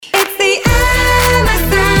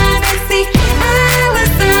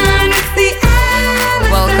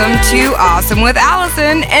Awesome with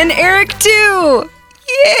Allison and Eric too.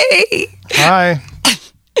 Yay! Hi.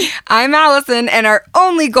 I'm Allison, and our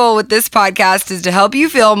only goal with this podcast is to help you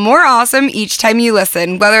feel more awesome each time you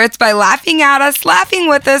listen. Whether it's by laughing at us, laughing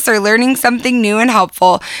with us, or learning something new and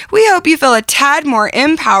helpful, we hope you feel a tad more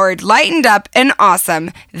empowered, lightened up, and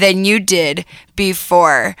awesome than you did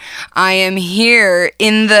before. I am here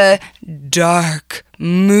in the dark,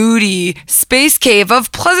 moody space cave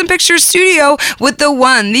of Pleasant Pictures Studio with the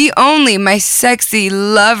one, the only, my sexy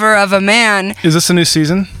lover of a man. Is this a new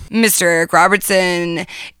season? Mr. Eric Robertson.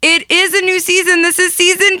 It is a new season. This is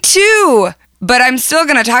season 2. But I'm still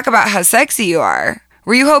going to talk about how sexy you are.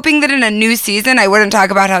 Were you hoping that in a new season I wouldn't talk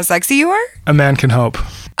about how sexy you are? A man can hope.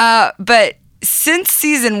 But since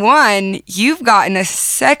season 1, you've gotten a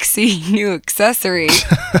sexy new accessory.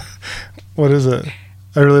 What is it?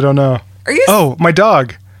 I really don't know. Are you? Oh, my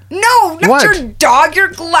dog. No, not What? your dog, your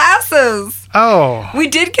glasses. Oh. We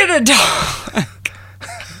did get a dog.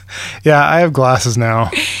 Yeah, I have glasses now.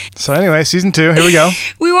 So anyway, season 2, here we go.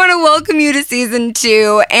 We want to welcome you to season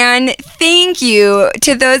 2 and thank you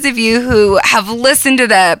to those of you who have listened to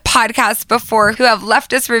the podcast before, who have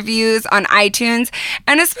left us reviews on iTunes,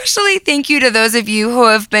 and especially thank you to those of you who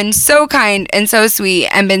have been so kind and so sweet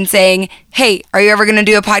and been saying, hey, are you ever going to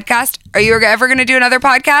do a podcast? Are you ever going to do another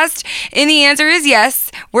podcast? And the answer is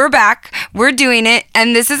yes. We're back. We're doing it.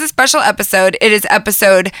 And this is a special episode. It is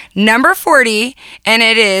episode number 40. And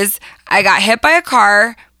it is I Got Hit by a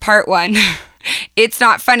Car, part 1. It's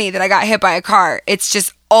not funny that I got hit by a car. It's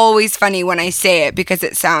just always funny when I say it because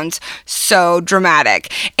it sounds so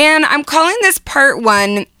dramatic. And I'm calling this part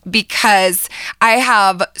 1 because I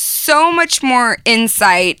have so much more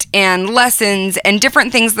insight and lessons and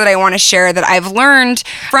different things that I want to share that I've learned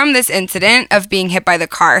from this incident of being hit by the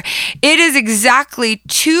car. It is exactly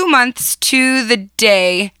 2 months to the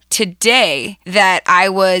day today that I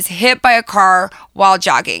was hit by a car while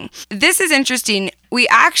jogging. This is interesting. We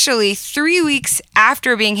actually, 3 weeks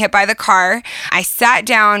after being hit by the car, I sat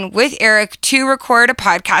down with Eric to record a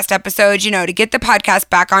podcast episode, to get the podcast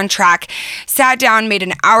back on track. Sat down, made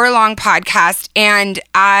an hour-long podcast, and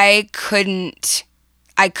I couldn't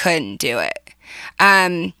do it.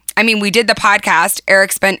 We did the podcast.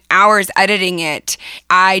 Eric spent hours editing it.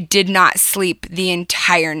 I did not sleep the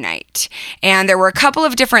entire night. And there were a couple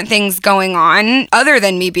of different things going on other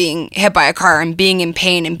than me being hit by a car and being in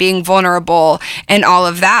pain and being vulnerable and all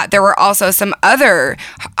of that. There were also some other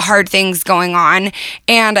hard things going on,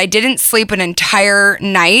 and I didn't sleep an entire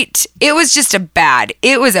night. It was just a bad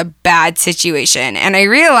situation. And I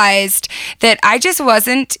realized that I just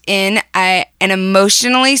wasn't in an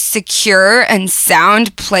emotionally secure and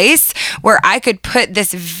sound place where I could put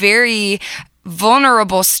this very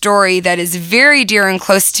vulnerable story that is very dear and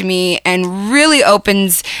close to me and really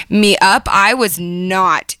opens me up. I was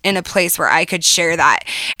not in a place where I could share that.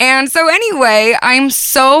 And so anyway, I'm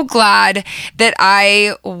so glad that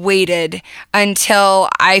I waited until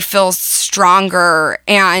I feel stronger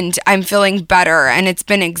and I'm feeling better. And it's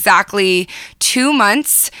been exactly 2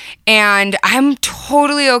 months and I'm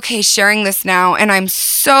totally okay sharing this now. And I'm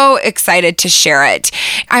so excited to share it.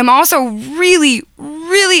 I'm also really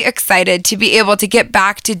excited to be able to get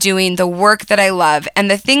back to doing the work that I love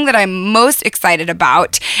and the thing that I'm most excited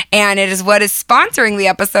about, and it is what is sponsoring the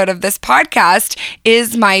episode of this podcast,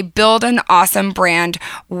 is my Build an Awesome Brand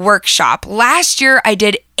workshop. Last year I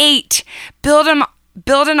did 8 Build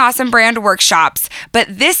an Awesome Brand workshops, but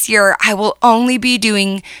this year I will only be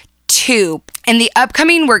doing 2. And the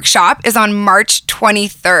upcoming workshop is on March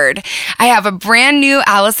 23rd. I have a brand new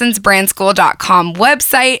Allison'sBrandSchool.com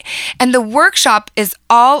website, and the workshop is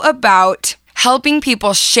all about helping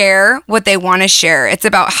people share what they want to share. It's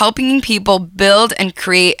about helping people build and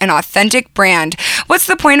create an authentic brand. What's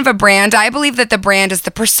the point of a brand? I believe that the brand is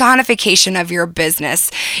the personification of your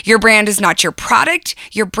business. Your brand is not your product.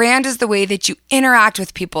 Your brand is the way that you interact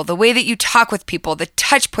with people, the way that you talk with people, the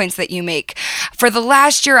touch points that you make. For the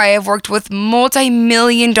last year, I have worked with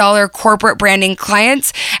multi-million-dollar corporate branding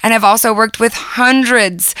clients, and I've also worked with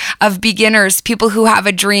hundreds of beginners, people who have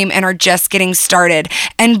a dream and are just getting started.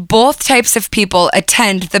 And both types of people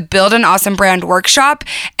attend the Build an Awesome Brand workshop,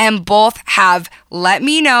 and both have let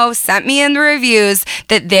me know, sent me in the reviews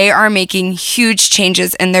that they are making huge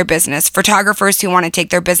changes in their business. Photographers who want to take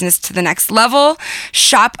their business to the next level,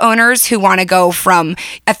 shop owners who want to go from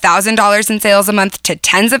 $1,000 in sales a month to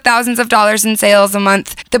tens of thousands of dollars in sales a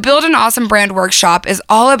month. The Build an Awesome Brand workshop is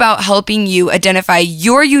all about helping you identify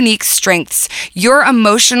your unique strengths, your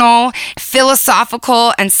emotional,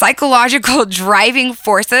 philosophical, and psychological driving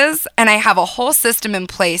forces. And I have have a whole system in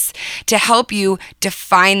place to help you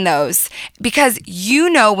define those. Because you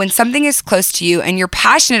know when something is close to you and you're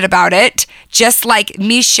passionate about it, just like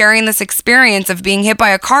me sharing this experience of being hit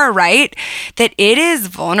by a car, right? That it is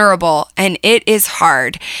vulnerable and it is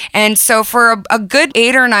hard. And so for a good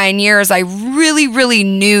 8 or 9 years, I really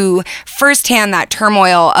knew firsthand that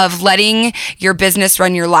turmoil of letting your business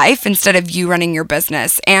run your life instead of you running your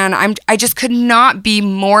business. And I just could not be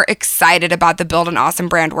more excited about the Build an Awesome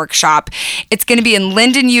Brand Workshop. It's going to be in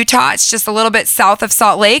Linden, Utah. It's just a little bit south of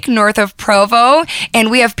Salt Lake, north of Provo.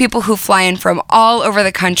 And we have people who fly in from all over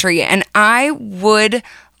the country. And I would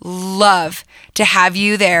love to have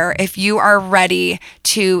you there if you are ready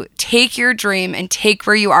to take your dream and take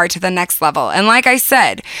where you are to the next level. And like I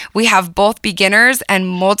said, we have both beginners and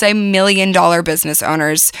multi-million-dollar business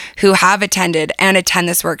owners who have attended and attend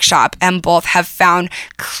this workshop, and both have found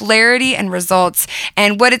clarity and results.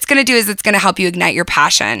 And what it's going to do is it's going to help you ignite your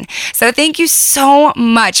passion. So thank you so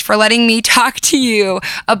much for letting me talk to you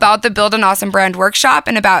about the Build an Awesome Brand Workshop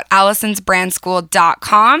and about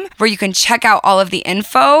AllisonsBrandSchool.com, where you can check out all of the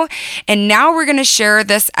info. And now we're going to share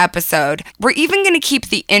this episode. We're even going to keep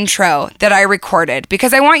the intro that I recorded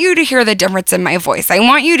because I want you to hear the difference in my voice. I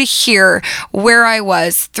want you to hear where I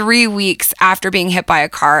was 3 weeks after being hit by a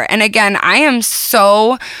car. And again, I am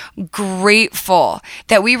so grateful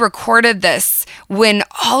that we recorded this when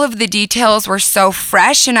all of the details were so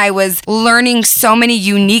fresh and I was learning so many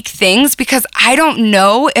unique things, because I don't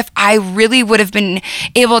know if I really would have been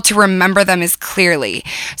able to remember them as clearly.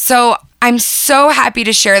 So I'm so happy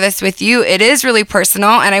to share this with you. It is really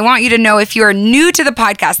personal, and I want you to know, if you are new to the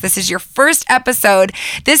podcast, this is your first episode,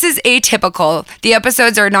 this is atypical. The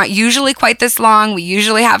episodes are not usually quite this long. We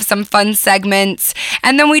usually have some fun segments,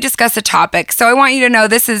 and then we discuss a topic. So I want you to know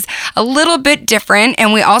this is a little bit different,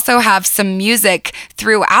 and we also have some music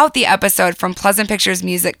throughout the episode from Pleasant Pictures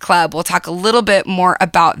Music Club. We'll talk a little bit more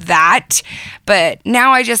about that, but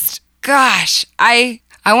now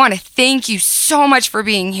I want to thank you so much for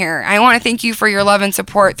being here. I want to thank you for your love and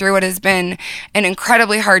support through what has been an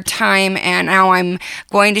incredibly hard time. And now I'm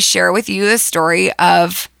going to share with you the story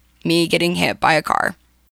of me getting hit by a car.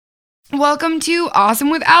 Welcome to Awesome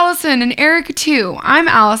with Allison and Eric too. I'm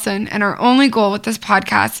Allison, and our only goal with this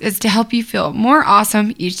podcast is to help you feel more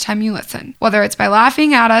awesome each time you listen. Whether it's by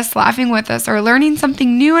laughing at us, laughing with us, or learning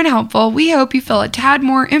something new and helpful, we hope you feel a tad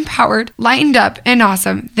more empowered, lightened up, and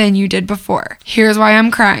awesome than you did before. Here's why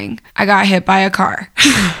I'm crying. I got hit by a car.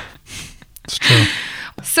 It's true.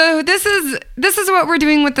 So this is what we're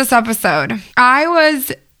doing with this episode. I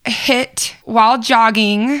was hit while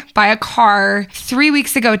jogging by a car 3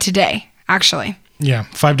 weeks ago today, actually. Yeah,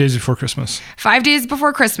 5 days before Christmas. 5 days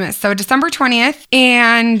before Christmas, so December 20th,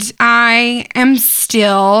 and I am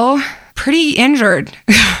still pretty injured.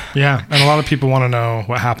 Yeah, and a lot of people want to know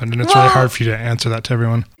what happened, and it's really hard for you to answer that to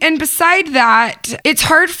everyone. And beside that, it's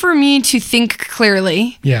hard for me to think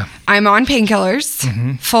clearly. Yeah. I'm on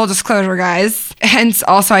painkillers, full disclosure, guys. Hence,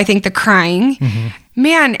 also, I think the crying.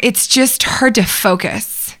 Man, it's just hard to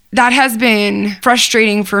focus. That has been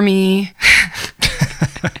frustrating for me.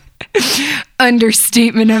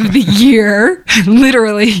 Understatement of the year,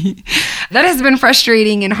 literally. That has been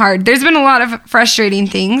frustrating and hard. There's been a lot of frustrating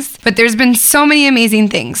things, but there's been so many amazing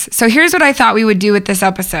things. So here's what I thought we would do with this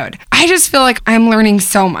episode. I just feel like I'm learning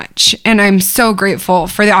so much, and I'm so grateful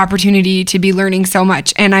for the opportunity to be learning so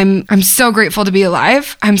much. And I'm so grateful to be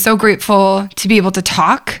alive. I'm so grateful to be able to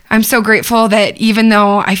talk. I'm so grateful that even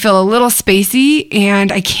though I feel a little spacey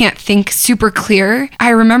and I can't think super clear,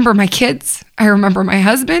 I remember my kids. I remember my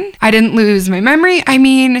husband. I didn't lose my memory. I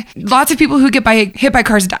mean, lots of people who get hit by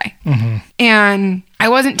cars die. And I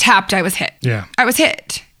wasn't tapped. I was hit. Yeah. I was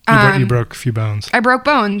hit. You broke a few bones. I broke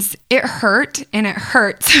bones. It hurt, and it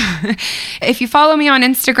hurts. If you follow me on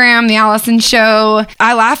Instagram, The Allison Show,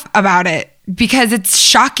 I laugh about it because it's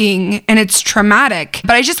shocking and it's traumatic.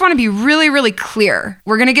 But I just want to be really, really clear.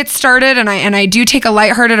 We're going to get started, and I do take a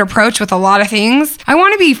lighthearted approach with a lot of things. I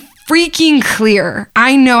want to be freaking clear.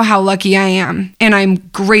 I know how lucky I am, and I'm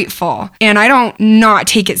grateful, and I don't not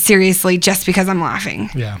take it seriously just because I'm laughing.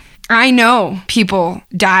 Yeah. I know people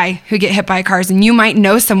die who get hit by cars, and you might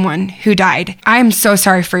know someone who died. I am so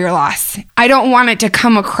sorry for your loss. I don't want it to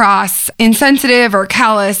come across insensitive or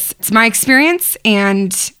callous. It's my experience,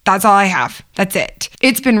 and that's all I have. That's it.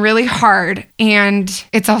 It's been really hard, and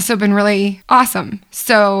it's also been really awesome.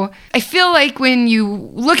 So I feel like when you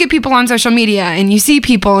look at people on social media and you see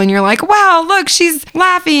people and you're like, wow, look, she's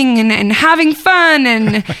laughing and having fun.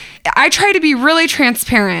 And I try to be really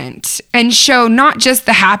transparent and show not just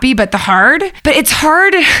the happy, but the hard. But it's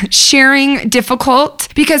hard sharing difficult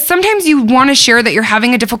because sometimes you want to share that you're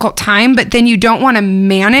having a difficult time, but then you don't want to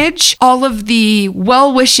manage all of the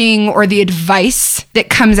well-wishing or the advice that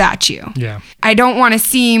comes at you. Yeah. I don't want to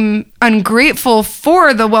seem ungrateful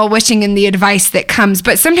for the well-wishing and the advice that comes,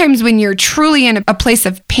 but sometimes when you're truly in a place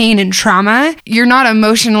of pain and trauma, you're not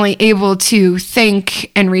emotionally able to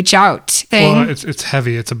think and reach out. Well, it's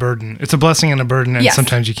heavy. It's a burden. It's a blessing and a burden, and Yes.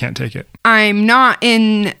 sometimes you can't take it. I'm not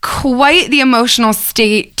in quite the emotional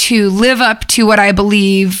state to live up to what I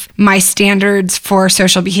believe my standards for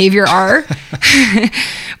social behavior are,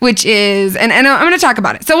 which is, and I'm going to talk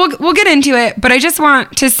about it. So we'll get into it, but I just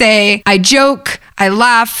want to say I joke, I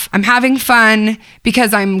laugh, I'm having fun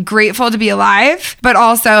because I'm grateful to be alive, but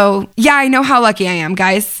also, yeah, I know how lucky I am,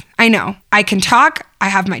 guys. I know. I can talk, I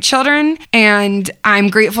have my children, and I'm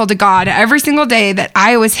grateful to God every single day that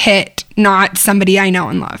I was hit, not somebody I know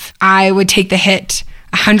and love. I would take the hit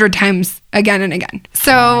 100 times again and again.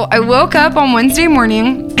 So I woke up on Wednesday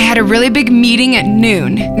morning. I had a really big meeting at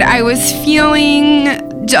noon. I was feeling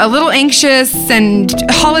a little anxious and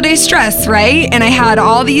holiday stress, right? And I had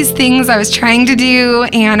all these things I was trying to do,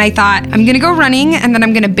 and I thought, I'm gonna go running, and then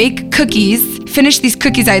I'm gonna bake cookies, finish these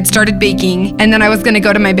cookies I had started baking, and then I was gonna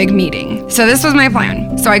go to my big meeting. So this was my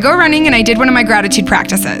plan. So I go running, and I did one of my gratitude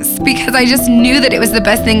practices because I just knew that it was the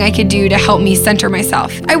best thing I could do to help me center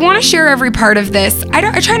myself. I wanna share every part of this.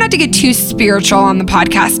 I try not to get too spiritual on the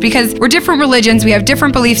podcast because we're different religions, we have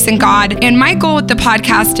different beliefs in God, and my goal with the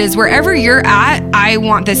podcast is wherever you're at, I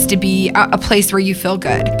want this to be a place where you feel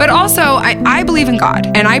good. But also, I believe in God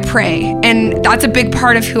and I pray, and that's a big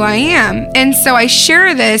part of who I am. And so I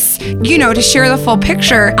share this, to share the full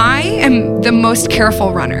picture. I am the most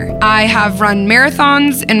careful runner. I have run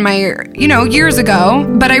marathons in my, years ago,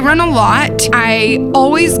 but I run a lot. I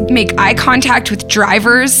always make eye contact with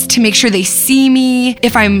drivers to make sure they see me.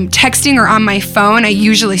 If I'm texting or on my phone, I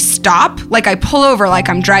usually stop. Like I pull over like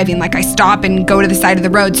I'm driving, like I stop and go to the side of the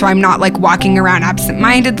road so I'm not like walking around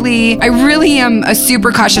absent-mindedly. I really am a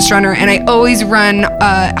super cautious runner, and I always run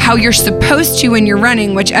how you're supposed to when you're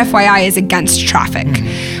running, which FYI is against traffic.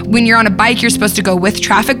 When you're on a bike, you're supposed to go with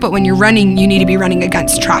traffic, but when you're running, you need to be running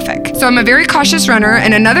against traffic. So I'm a very cautious runner,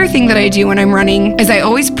 and another thing that I do when I'm running is I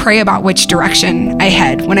always pray about which direction I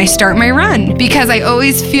head when I start my run, because I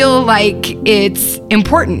always feel like it's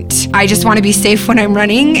important. I just want to be safe when I'm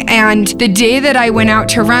running, and the day that I went out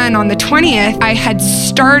to run on the 20th, I had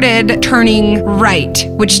started turning right,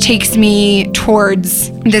 which takes me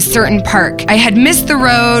towards this certain park. I had missed the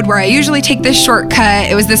road where I usually take this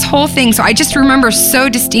shortcut. It was this whole thing. So I just remember so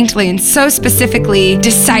distinctly and so specifically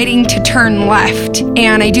deciding to turn left.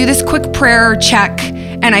 And I do this quick prayer check,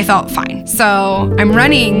 and I felt fine. So I'm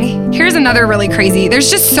running. Here's another really crazy, there's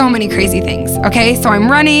just so many crazy things, okay? So I'm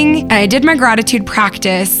running, and I did my gratitude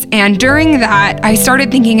practice, and during that, I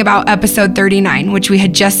started thinking about episode 39, which we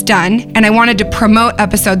had just done, and I wanted to promote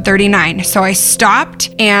episode 39. So I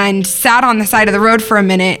stopped and sat on the side of the road for a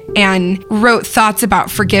minute and wrote thoughts about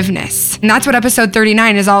forgiveness. And that's what episode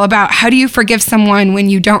 39 is all about. How do you forgive someone when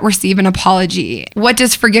you don't receive an apology? What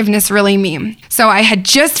does forgiveness really mean? So I had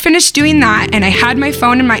just finished doing that, and I had my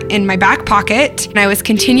phone in my back pocket, and I was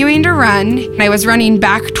continuing to run, and I was running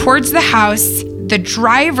back towards the house. The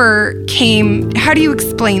driver came. How do you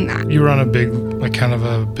explain that? You were on a kind of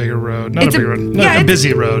a bigger road. Not It's a big road. No, a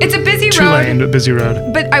busy road. It's a busy road. 2-lane, but busy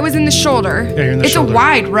road. But I was in the shoulder. Yeah, you're in the it's shoulder. a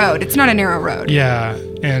wide road. It's not a narrow road. Yeah,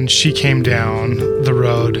 and she came down the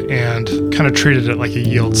road and kind of treated it like a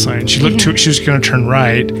yield sign. She looked she was going to turn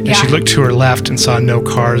right, and Yeah. she looked to her left and saw no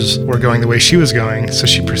cars were going the way she was going, so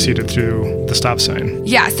she proceeded through the stop sign.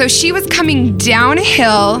 Yeah, so she was coming down a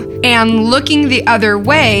hill and looking the other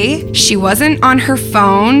way. She wasn't on her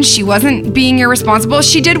phone. She wasn't being irresponsible.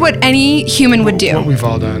 She did what any human would do. What we've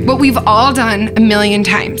all done. What we've all done a million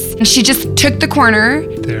times. And she just took the corner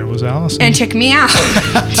There was Allison. and took me out.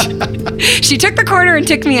 She took the corner and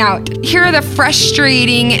took me out. Here are the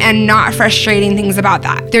frustrating and not frustrating things about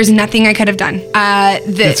that. There's nothing I could have done.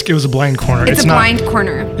 It was a blind corner. It's a blind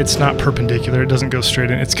corner. It's not perpendicular. It doesn't go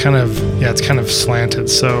straight in. It's kind of slanted.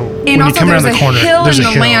 So And when you also come around there's the corner, a hill there's in a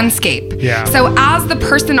the hill. landscape. Yeah. So as the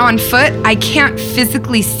person on foot, I can't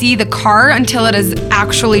physically see the car until it has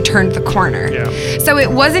actually turned the corner. Yeah. So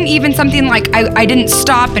it wasn't even something like I didn't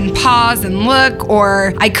stop and pause and look,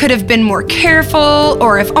 or I could have been more careful,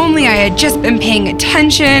 or if only I had just been paying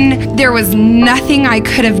attention. There was nothing I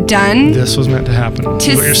could have done. This was meant to happen.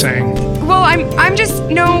 Is what you're saying. Well,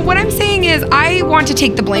 what I'm saying is I want to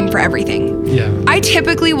take the blame for everything. Yeah. I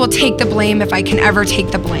typically will take the blame if I can ever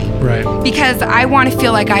take the blame. Right. Because I want to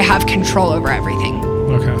feel like I have control over everything.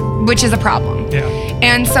 Okay. which is a problem. Yeah.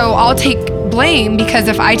 And so I'll take blame, because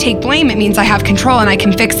if I take blame, it means I have control and I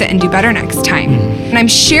can fix it and do better next time. And I'm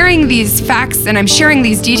sharing these facts and I'm sharing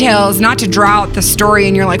these details not to draw out the story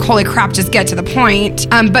and you're like, holy crap, just get to the point.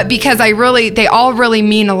 But because they all really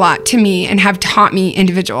mean a lot to me and have taught me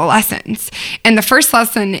individual lessons. And the first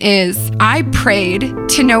lesson is I prayed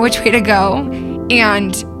to know which way to go,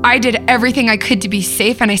 and I did everything I could to be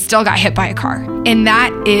safe, and I still got hit by a car. And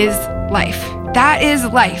that is life. That is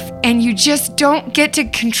life. And you just don't get to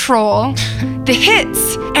control the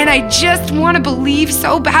hits. And I just want to believe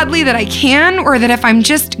so badly that I can, or that if I'm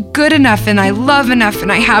just good enough and I love enough and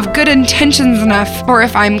I have good intentions enough, or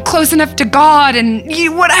if I'm close enough to God and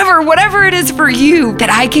whatever it is for you, that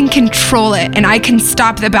I can control it and I can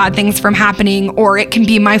stop the bad things from happening, or it can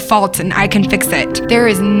be my fault and I can fix it. There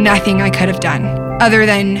is nothing I could have done other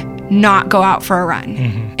than not go out for a run.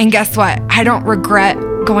 And guess what? I don't regret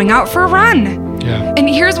going out for a run. Yeah. And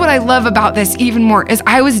here's what I love about this even more is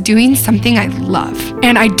I was doing something I love.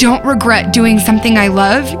 And I don't regret doing something I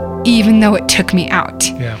love, even though it took me out.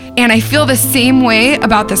 Yeah. And I feel the same way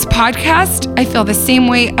about this podcast. I feel the same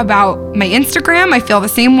way about my Instagram. I feel the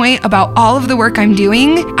same way about all of the work I'm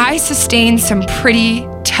doing. I sustained some pretty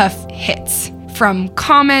tough hits from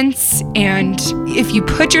comments, and if you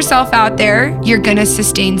put yourself out there, you're gonna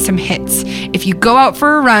sustain some hits. If you go out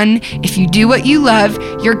for a run, if you do what you love,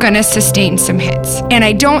 you're gonna sustain some hits. And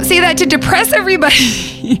I don't say that to depress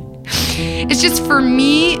everybody. It's just, for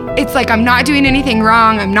me, it's like I'm not doing anything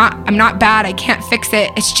wrong. I'm not bad. I can't fix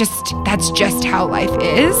it. It's just, that's just how life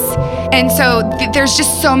is. And so there's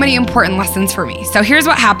just so many important lessons for me. So here's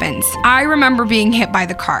what happens. I remember being hit by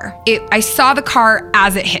the car. I saw the car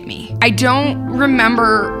as it hit me. I don't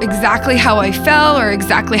remember exactly how I fell or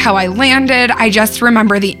exactly how I landed. I just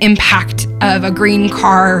remember the impact of a green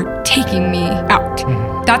car taking me out.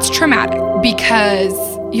 That's traumatic because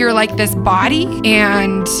you're like this body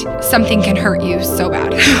and something can hurt you so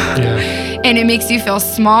bad. Yeah. And it makes you feel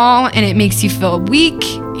small and it makes you feel weak.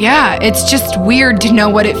 Yeah, it's just weird to know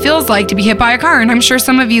what it feels like to be hit by a car. And I'm sure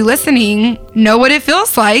some of you listening know what it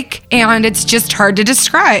feels like, and it's just hard to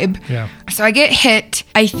describe. Yeah. So I get hit.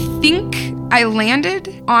 I think I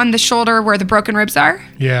landed on the shoulder where the broken ribs are.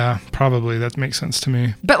 Yeah, probably. That makes sense to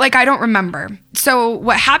me. But like, I don't remember. So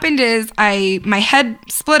what happened is my head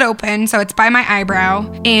split open, so it's by my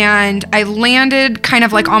eyebrow, and I landed kind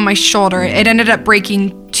of like on my shoulder. It ended up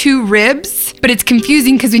breaking 2 ribs, but it's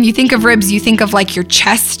confusing because when you think of ribs, you think of like your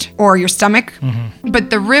chest or your stomach, but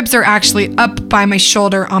the ribs are actually up by my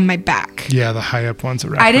shoulder on my back. Yeah, the high up ones that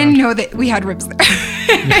wrap I didn't around. know that we had ribs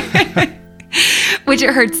there. Which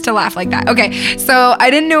it hurts to laugh like that. Okay, so I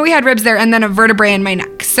didn't know we had ribs there, and then a vertebrae in my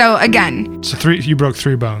neck. So again, So you broke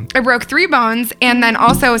 3 bones. I broke 3 bones, and then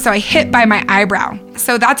also, so I hit by my eyebrow.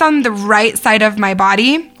 So that's on the right side of my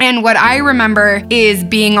body. And what I remember is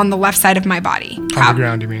being on the left side of my body. On the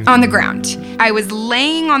ground, you mean? On the ground. I was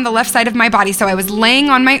laying on the left side of my body. So I was laying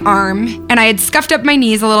on my arm, and I had scuffed up my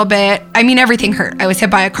knees a little bit. I mean, everything hurt. I was hit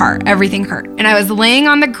by a car. Everything hurt. And I was laying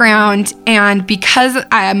on the ground, and because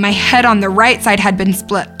my head on the right side had been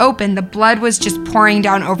split open, the blood was just pouring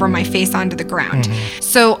down over my face onto the ground.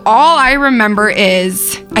 So all I remember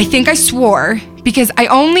is, I think I swore, because I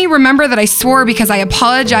only remember that I swore because I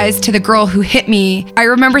apologized to the girl who hit me. I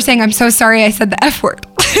remember saying, I'm so sorry I said the F word.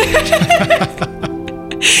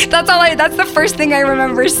 That's the first thing I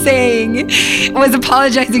remember saying, was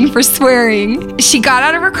apologizing for swearing. She got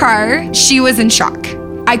out of her car. She was in shock.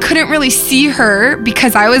 I couldn't really see her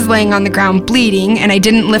because I was laying on the ground bleeding, and I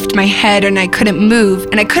didn't lift my head, and I couldn't move.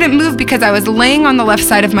 And I couldn't move because I was laying on the left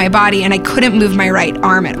side of my body, and I couldn't move my right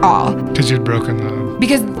arm at all. Because you'd broken the...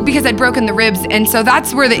 Because I'd broken the ribs. And so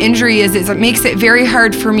that's where the injury is it makes it very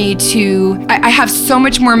hard for me to, I have so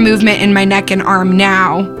much more movement in my neck and arm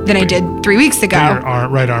now than I did 3 weeks ago. Your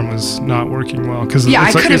right arm was not working well. Because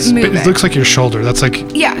I couldn't move it looks like your shoulder. That's like...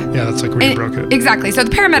 Yeah. Yeah, that's like where you broke it. Exactly. So the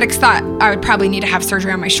paramedics thought I would probably need to have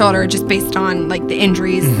surgery on my shoulder just based on like the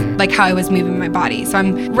injuries, like how I was moving my body. So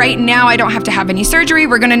right now I don't have to have any surgery.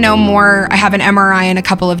 We're going to know more. I have an MRI in a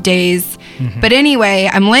couple of days. But anyway,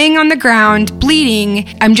 I'm laying on the ground bleeding.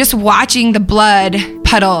 I'm just watching the blood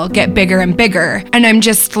puddle get bigger and bigger. And I'm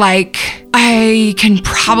just like, I can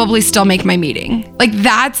probably still make my meeting. Like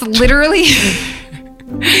that's literally...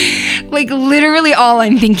 Like literally all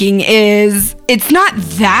I'm thinking is it's not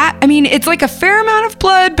that. I mean, it's like a fair amount of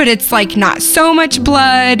blood, but it's like not so much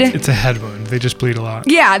blood. It's a head wound. They just bleed a lot.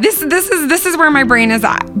 Yeah, this is where my brain is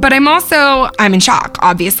at. But I'm in shock,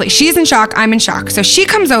 obviously. She's in shock, I'm in shock. So she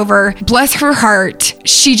comes over, bless her heart,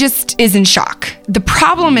 she just is in shock. The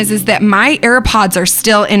problem is that my AirPods are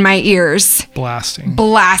still in my ears.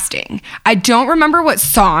 Blasting. I don't remember what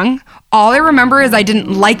song. All I remember is I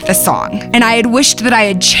didn't like the song and I had wished that I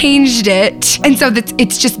had changed it. And so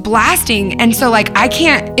it's just blasting. And so I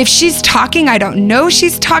can't, if she's talking, I don't know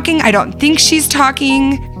she's talking. I don't think she's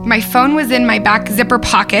talking. My phone was in my back zipper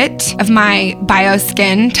pocket of my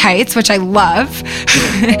BioSkin tights, which I love.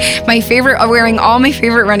 Wearing all my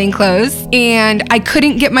favorite running clothes. And I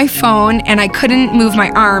couldn't get my phone and I couldn't move my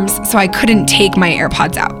arms, so I couldn't take my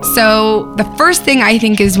AirPods out. So the first thing I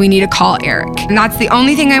think is we need to call Eric. And that's the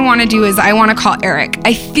only thing I want to do is I want to call Eric.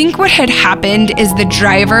 I think what had happened is the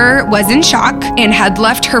driver was in shock and had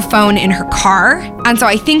left her phone in her car. And so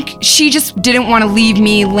I think she just didn't want to leave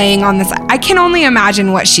me laying on this. I can only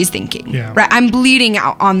imagine what she's thinking. Yeah. Right? I'm bleeding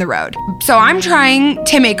out on the road. So I'm trying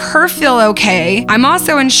to make her feel okay. I'm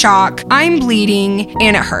also in shock. I'm bleeding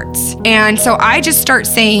and it hurts. And so I just start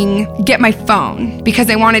saying, get my phone, because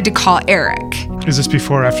I wanted to call Eric. Is this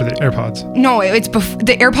before or after the AirPods? No, it's before.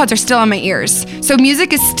 The AirPods are still in my ears. So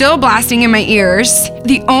music is still blasting in my ears.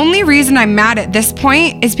 The only reason I'm mad at this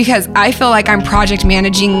point is because I feel like I'm project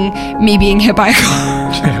managing me being hit by a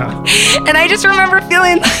car. Yeah. And I just remember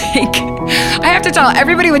feeling like I have to tell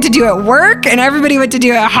everybody what to do at work and everybody what to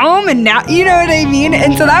do at home, and now, you know what I mean?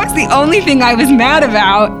 And so that was the only thing I was mad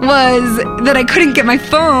about, was that I couldn't get my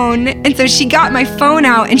phone. And so she got my phone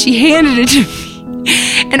out and she handed it to me.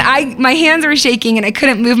 And my hands were shaking and I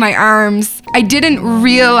couldn't move my arms. I didn't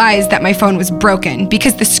realize that my phone was broken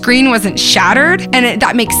because the screen wasn't shattered. And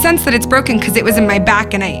that makes sense that it's broken because it was in my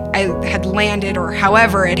back and I had landed, or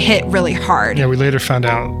however it hit really hard. Yeah, we later found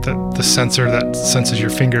out that the sensor that senses your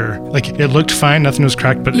finger, it looked fine, nothing was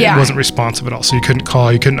cracked, but it wasn't responsive at all. So you couldn't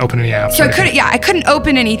call, you couldn't open any apps. So I couldn't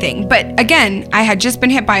open anything. But again, I had just been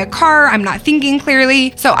hit by a car. I'm not thinking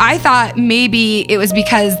clearly. So I thought maybe it was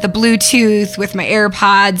because the Bluetooth with my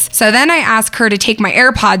AirPods. So then I asked her to take my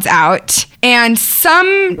AirPods out. And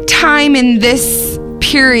sometime in this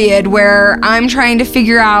period where I'm trying to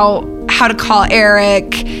figure out how to call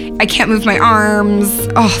Eric, I can't move my arms.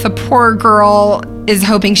 Oh, the poor girl is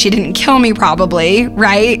hoping she didn't kill me, probably,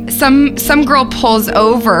 right? Some girl pulls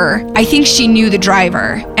over. I think she knew the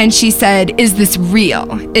driver, and she said, "Is this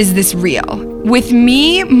real? Is this real?" With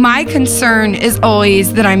me, my concern is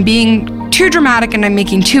always that I'm being too dramatic and I'm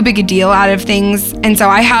making too big a deal out of things. And so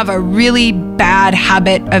I have a really bad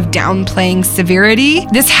habit of downplaying severity.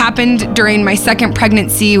 This happened during my second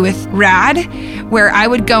pregnancy with Rad, where I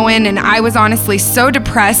would go in and I was honestly so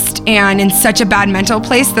depressed and in such a bad mental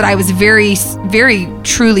place that I was very, very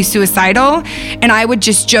truly suicidal. And I would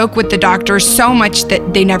just joke with the doctors so much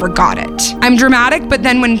that they never got it. I'm dramatic, but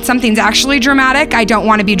then when something's actually dramatic, I don't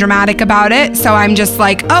want to be dramatic about it. So I'm just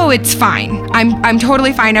like, oh, it's fine. I'm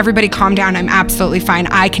totally fine. Everybody calm down. I'm absolutely fine.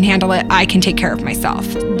 I can handle it. I can take care of myself.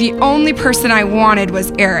 The only person I wanted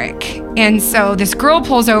was Eric. And so this girl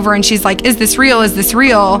pulls over and she's like, "Is this real? Is this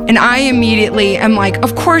real?" And I immediately am like,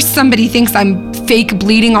 of course somebody thinks I'm fake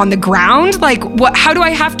bleeding on the ground. Like, what? How do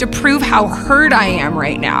I have to prove how hurt I am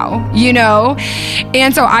right now? You know?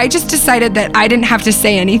 And so I just decided that I didn't have to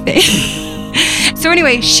say anything. So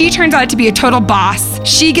anyway, she turns out to be a total boss.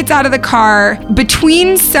 She gets out of the car.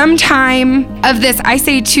 Between some time of this, I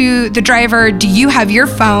say to the driver, "Do you have your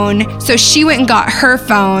phone?" So she went and got her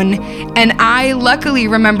phone, and I luckily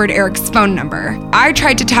remembered Eric's phone number. I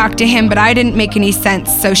tried to talk to him, but I didn't make any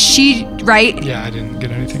sense. So she, right? Yeah, I didn't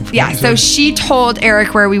get anything from Yeah, so she told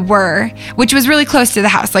Eric where we were, which was really close to the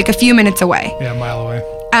house, like a few minutes away. Yeah, a mile away.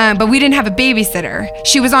 But we didn't have a babysitter.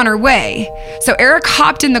 She was on her way. So Eric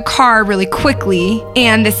hopped in the car really quickly,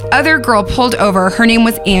 and this other girl pulled over. Her name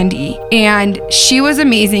was Andy, and she was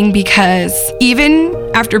amazing because even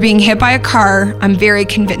after being hit by a car, I'm very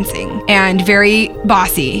convincing and very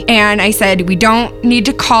bossy. And I said, "We don't need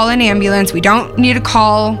to call an ambulance. We don't need to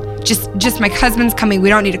call, just my husband's coming. We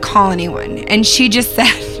don't need to call anyone." And she just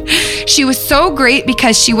said, she was so great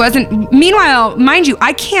because she wasn't, meanwhile, mind you,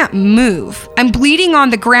 I can't move. I'm bleeding on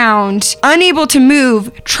the ground, unable to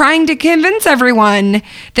move, trying to convince everyone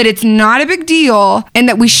that it's not a big deal and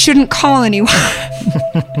that we shouldn't call anyone.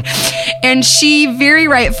 And she very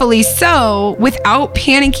rightfully so, without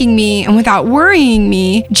panicking me and without worrying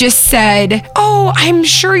me, just said, oh, I'm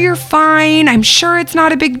sure you're fine. I'm sure it's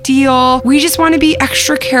not a big deal. We just want to be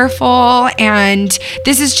extra careful. And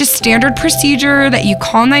this is just standard procedure that you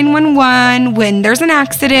call 911 when there's an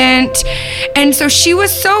accident. And so she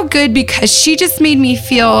was so good because she just made me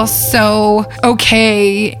feel so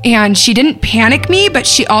okay. And she didn't panic me, but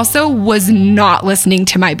she also was not listening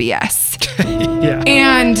to my BS. Yeah.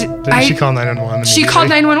 And she called 911. She called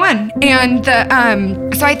 911. And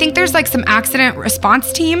so I think there's like some accident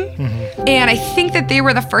response team. Mm-hmm. And I think that they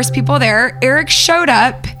were the first people there. Eric showed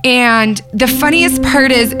up. And the funniest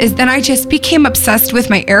part is then I just became obsessed with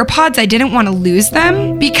my AirPods. I didn't want to lose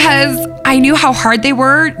them because I knew how hard they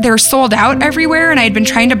were. They're sold out everywhere. And I had been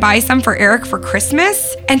trying to buy some for Eric for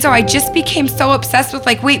Christmas. And so I just became so obsessed with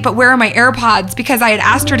like, wait, but where are my AirPods? Because I had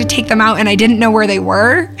asked her to take them out and I didn't know where they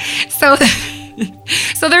were. So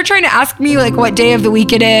they're trying to ask me like what day of the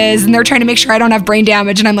week it is, and they're trying to make sure I don't have brain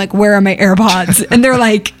damage, and I'm like, where are my AirPods? And they're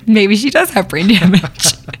like, maybe she does have brain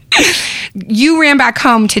damage. You ran back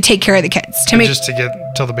home to take care of the kids. Just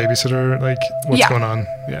to tell the babysitter like what's going on.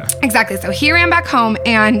 Yeah. Exactly. So he ran back home,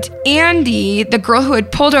 and Andy, the girl who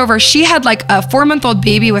had pulled over, she had like a 4-month-old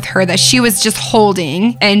baby with her that she was just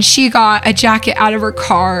holding, and she got a jacket out of her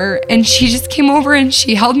car, and she just came over and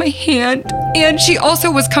she held my hand. And she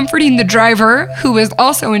also was comforting the driver, who was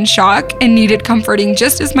also in shock and needed comforting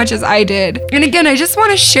just as much as I did. And again, I just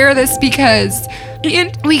want to share this because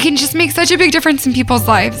we can just make such a big difference in people's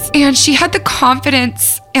lives. And she had the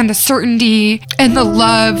confidence and the certainty and the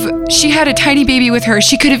love. She had a tiny baby with her.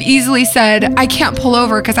 She could have easily said, I can't pull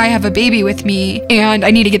over because I have a baby with me and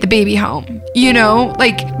I need to get the baby home. You know,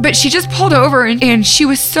 but she just pulled over and she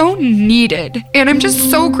was so needed. And I'm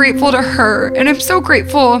just so grateful to her. And I'm so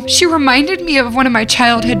grateful. She reminded me of one of my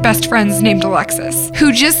childhood best friends named Alexis,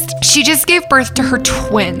 she just gave birth to her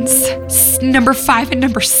twins, number 5 and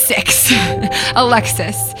number 6,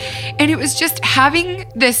 Alexis. And it was just having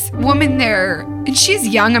this woman there, and she's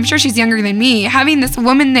young, I'm sure she's younger than me, having this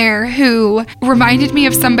woman there who reminded me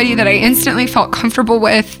of somebody that I instantly felt comfortable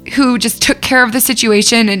with, who just took care of the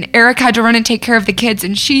situation, and Eric had to run and take care of the kids,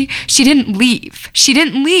 and she didn't leave. She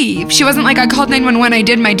didn't leave. She wasn't like, I called 911, I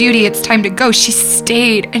did my duty, it's time to go. She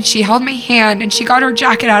stayed, and she held my hand, and she got her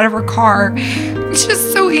jacket out of her car. It's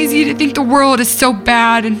just so easy to think the world is so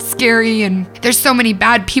bad and scary, and there's so many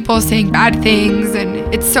bad people saying bad things, and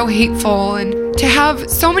it's so hateful. And to have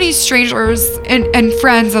so many strangers and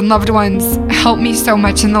friends and loved ones help me so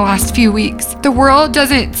much in the last few weeks. The world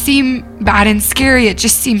doesn't seem bad and scary, it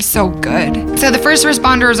just seems so good. So the first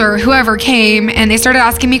responders or whoever came, and they started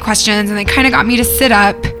asking me questions, and they kind of got me to sit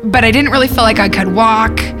up, but I didn't really feel like I could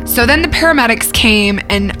walk. So then the paramedics came,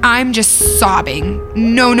 and I'm just sobbing.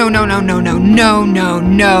 No,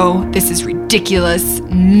 this is ridiculous.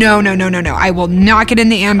 No, I will not get in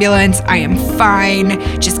the ambulance. I am fine.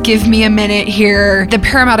 Just give me a minute here. The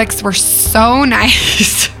paramedics were so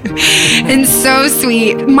nice and so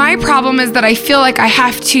sweet. My problem is that I feel like I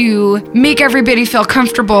have to make everybody feel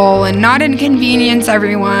comfortable and not inconvenience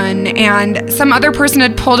everyone. And some other person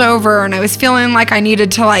had pulled over, and I was feeling like I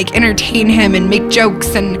needed to like entertain him and make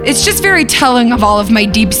jokes. And it's just very telling of all of my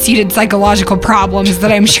deep-seated psychological problems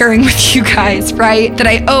that I'm sharing with you guys, right? That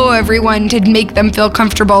I owe everyone to make them feel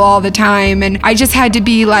comfortable all the time. And I just had to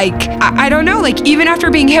be like, I don't know, like even after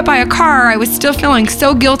being hit by a car, I was still feeling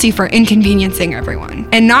so guilty for inconveniencing everyone.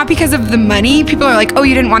 And not because of the money. People are like, oh,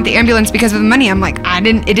 you didn't want the ambulance because of the money. I'm like,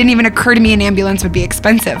 it didn't even occur to me an ambulance would be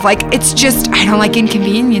expensive. Like, it's just, I don't like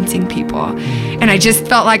inconveniencing people. And I just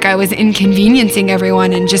felt like I was inconveniencing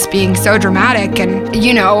everyone and just being so dramatic. And,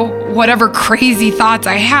 you know, whatever crazy thoughts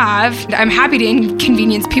I have, I'm happy to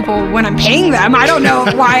inconvenience people when I'm paying them. I don't know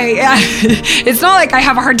why. It's not like I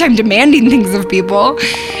have a hard time demanding things of people.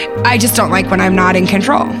 I just don't like when I'm not in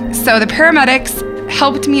control. So the paramedics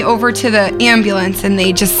helped me over to the ambulance, and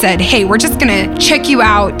they just said, hey, we're just gonna check you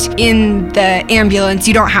out in the ambulance.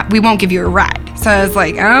 We won't give you a ride. So I was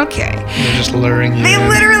like, okay. They're just luring you in. They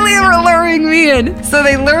literally were luring me in. So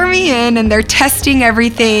they lure me in, and they're testing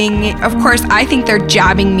everything. Of course, I think they're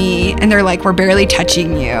jabbing me, and they're like, we're barely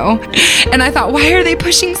touching you. And I thought, why are they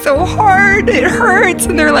pushing so hard? It hurts.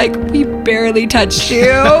 And they're like, we barely touched you.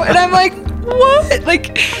 And I'm like,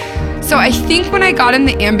 what? So I think when I got in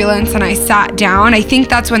the ambulance and I sat down, I think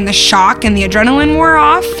that's when the shock and the adrenaline wore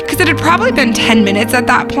off, because it had probably been 10 minutes at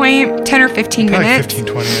that point, 10 or 15 probably minutes.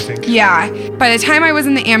 15, 20, I think. Yeah. By the time I was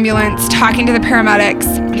in the ambulance talking to the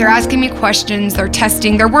paramedics, they're asking me questions, they're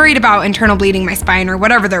testing, they're worried about internal bleeding my spine or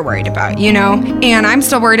whatever they're worried about, you know? And I'm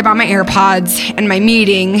still worried about my AirPods and my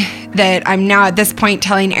meeting that I'm now at this point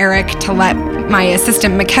telling Eric to let my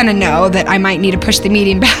assistant McKenna know that I might need to push the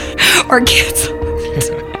meeting back or cancel it.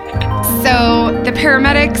 So the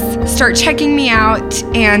paramedics start checking me out,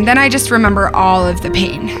 and then I just remember all of the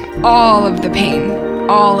pain, all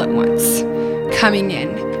at once coming in.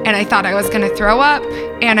 And I thought I was going to throw up.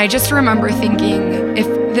 And I just remember thinking, if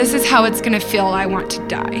this is how it's going to feel, I want to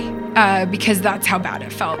die. Because that's how bad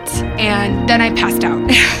it felt. And then I passed out.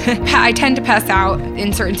 I tend to pass out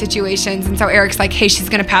in certain situations. And so Eric's like, hey, she's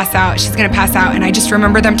going to pass out. She's going to pass out. And I just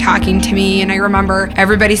remember them talking to me. And I remember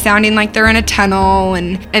everybody sounding like they're in a tunnel.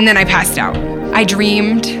 And then I passed out. I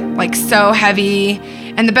dreamed like so heavy.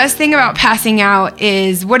 And the best thing about passing out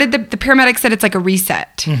is, what did the paramedic said? It's like a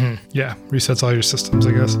reset. Mm-hmm. Yeah, resets all your systems,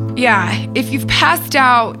 I guess. Yeah, if you've passed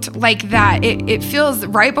out like that, it feels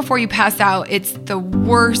right before you pass out, it's the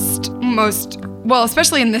worst, well,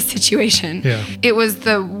 especially in this situation. Yeah. It was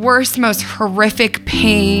the worst, most horrific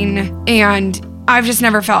pain, and I've just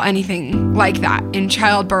never felt anything like that in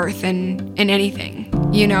childbirth and in anything.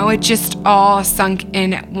 You know, it just all sunk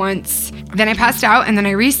in at once. Then I passed out, and then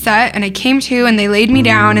I reset, and I came to, and they laid me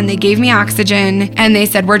down, and they gave me oxygen, and they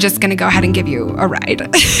said, we're just going to go ahead and give you a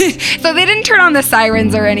ride. So they didn't turn on the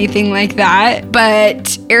sirens or anything like that,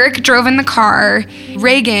 but Eric drove in the car.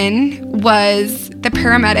 Reagan was the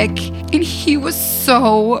paramedic, and he was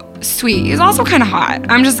so sweet. He was also kind of hot.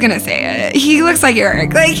 I'm just going to say it. He looks like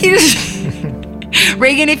Eric. Like, he just...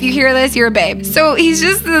 Reagan, if you hear this, you're a babe. So he's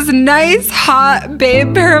just this nice, hot babe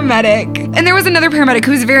paramedic. And there was another paramedic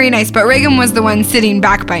who was very nice, but Reagan was the one sitting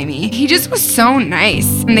back by me. He just was so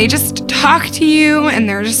nice. And they just talk to you, and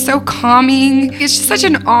they're just so calming. It's just such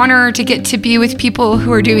an honor to get to be with people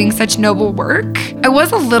who are doing such noble work. I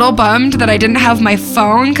was a little bummed that I didn't have my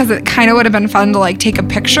phone, because it kind of would have been fun to like take a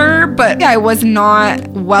picture, but yeah, I was not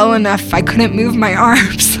well enough. I couldn't move my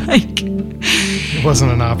arms. It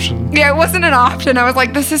wasn't an option. Yeah, it wasn't an option. I was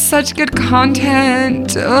like, this is such good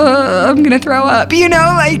content. I'm gonna throw up, you know,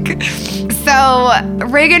 like. So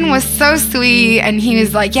Reagan was so sweet, and he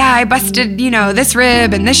was like, yeah, I busted, this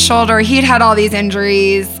rib and this shoulder. He'd had all these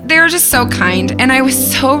injuries. They were just so kind. And I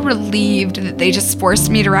was so relieved that they just forced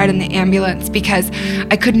me to ride in the ambulance, because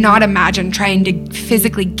I could not imagine trying to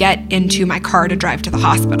physically get into my car to drive to the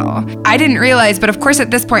hospital. I didn't realize, but of course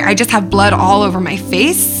at this point I just have blood all over my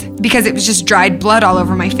face, because it was just dried blood all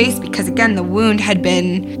over my face, because again, the wound had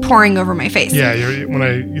been pouring over my face. Yeah, you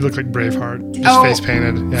look like Braveheart. Just face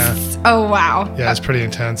painted. Yeah. Oh, wow. Yeah, it's pretty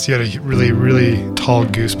intense. You had a really, really tall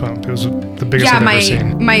goosebump. It was the biggest I've ever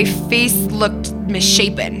seen. My face looked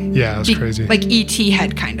misshapen. Yeah, it was crazy. Like E.T.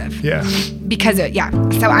 head, kind of. Yeah. Because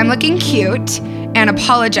so I'm looking cute and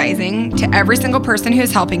apologizing to every single person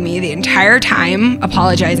who's helping me the entire time,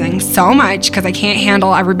 apologizing so much because I can't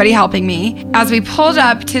handle everybody helping me. As we pulled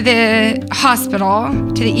up to the hospital,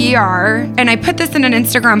 to the ER, and I put this in an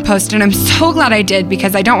Instagram post, and I'm so glad I did,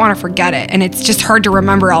 because I don't want to forget it, and it's just hard to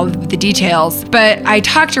remember all of the details. But I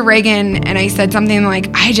talked to Reagan, and I said something like,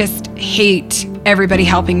 I just hate everybody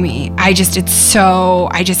helping me. I just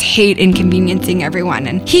hate inconveniencing everyone.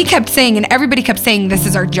 And he kept saying, and everybody kept saying, this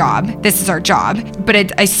is our job. This is our job.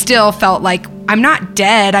 But I still felt like I'm not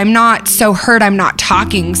dead. I'm not so hurt I'm not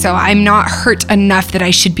talking. So I'm not hurt enough that I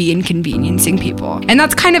should be inconveniencing people. And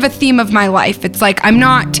that's kind of a theme of my life. It's like, I'm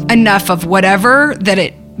not enough of whatever that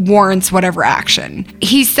it warrants whatever action.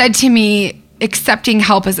 He said to me, accepting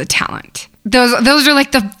help is a talent. Those are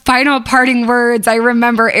like the final parting words. I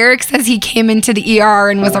remember Eric says he came into the ER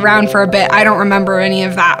and was around for a bit. I don't remember any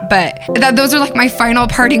of that, but those are like my final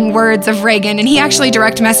parting words of Reagan. And he actually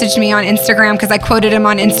direct messaged me on Instagram, because I quoted him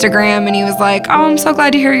on Instagram, and he was like, oh, I'm so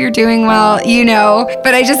glad to hear you're doing well,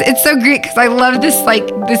 But it's so great, because I love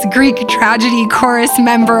this Greek tragedy chorus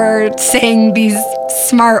member saying these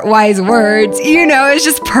smart, wise words. It's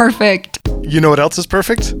just perfect. You know what else is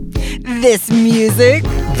perfect? This music.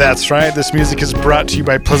 That's right. This music is brought to you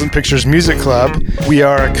by Pleasant Pictures Music Club. We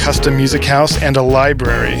are a custom music house and a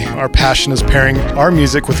library. Our passion is pairing our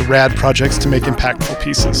music with rad projects to make impactful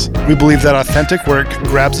pieces. We believe that authentic work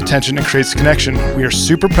grabs attention and creates connection. We are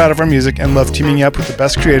super proud of our music and love teaming up with the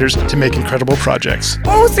best creators to make incredible projects.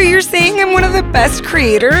 Oh, so you're saying I'm one of the best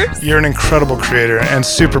creators? You're an incredible creator, and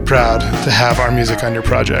super proud to have our music on your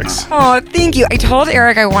projects. Oh, thank you. I told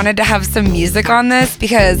Eric I wanted to have some music on this,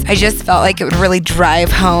 because I just felt like it would really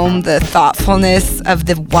drive home the thoughtfulness of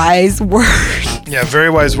the wise words. Yeah, very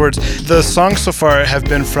wise words. The songs so far have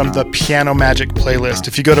been from the Piano Magic playlist.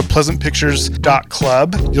 If you go to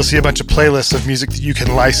pleasantpictures.club, you'll see a bunch of playlists of music that you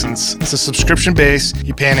can license. It's a subscription base,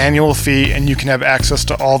 you pay an annual fee, and you can have access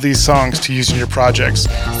to all these songs to use in your projects.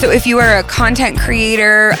 So if you are a content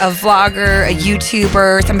creator, a vlogger, a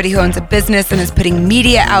YouTuber, somebody who owns a business and is putting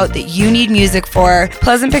media out that you need music for,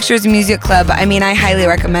 Pleasant Pictures Music Club, I highly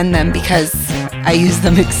recommend them because I use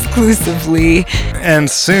them exclusively. And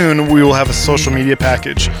soon we will have a social media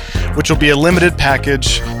package, which will be a limited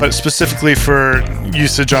package, but specifically for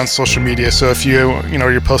usage on social media. So if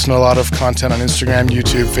you're posting a lot of content on Instagram,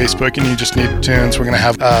 YouTube, Facebook, and you just need tunes, we're going to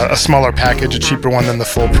have a smaller package, a cheaper one than the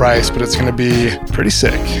full price, but it's going to be pretty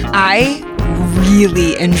sick. I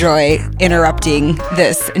really enjoy interrupting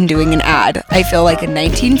this and doing an ad. I feel like a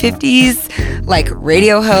 1950s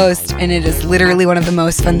radio host, and it is literally one of the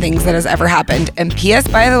most fun things that has ever happened. And P.S.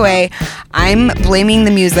 by the way, I'm blaming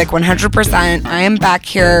the music 100%. I am back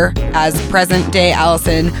here as present day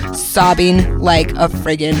Allison, sobbing like a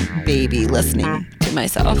friggin' baby listening to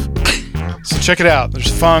myself. So check it out.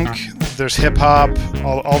 There's funk, there's hip hop,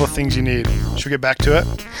 all the things you need. Should we get back to it?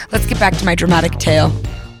 Let's get back to my dramatic tale.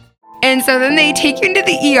 And so then they take you into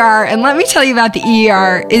the ER, and let me tell you about the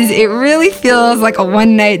ER, is it really feels like a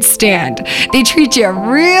one-night stand. They treat you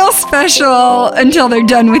real special until they're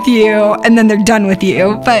done with you, and then they're done with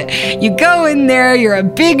you. But you go in there, you're a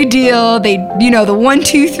big deal. They, the 1,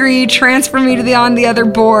 2, 3 transfer me to on the other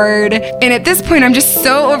board. And at this point, I'm just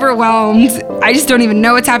so overwhelmed. I just don't even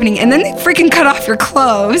know what's happening. And then they freaking cut off your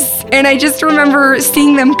clothes. And I just remember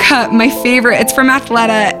seeing them cut my favorite. It's from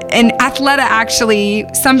Athleta. And Athleta, actually,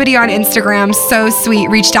 somebody on Instagram, so sweet,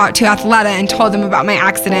 reached out to Athleta and told them about my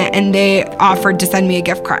accident, and they offered to send me a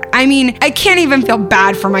gift card. I can't even feel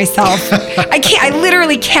bad for myself. I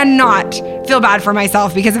literally cannot feel bad for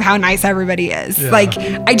myself because of how nice everybody is.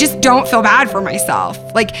 Yeah. I just don't feel bad for myself.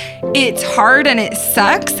 It's hard and it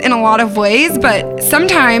sucks in a lot of ways, but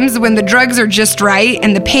sometimes when the drugs are just right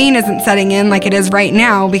and the pain isn't setting in like it is right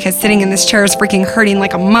now, because sitting in this chair is freaking hurting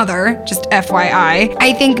like a mother, just FYI,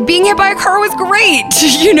 I think being hit by a car was great,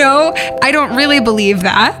 I don't really believe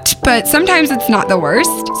that, but sometimes it's not the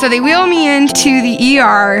worst. So they wheel me into the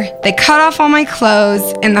ER, they cut off all my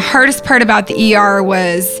clothes, and the hardest part about the ER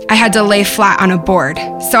was I had to lay flat on a board.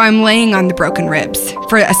 So I'm laying on the broken ribs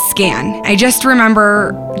for a scan. I just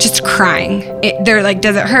remember just crying. They're like,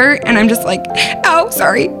 does it hurt? And I'm just like, ow,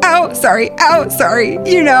 sorry, ow, sorry, ow, sorry,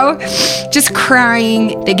 just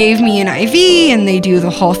crying. They gave me an IV and they do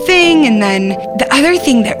the whole thing. And then the other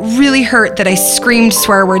thing that really hurt, that I screamed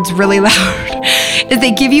swear words really loud, is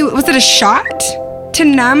they give you, was it a shot to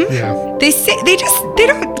numb? Yeah. They say, they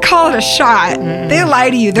don't call it a shot. Mm-mm. They lie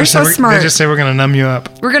to you. They're so smart. They just say, we're going to numb you up.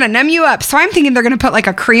 We're going to numb you up. So I'm thinking they're going to put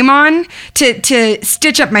a cream on to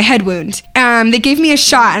stitch up my head wound. They gave me a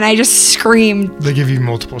shot and I just screamed. They give you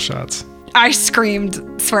multiple shots. I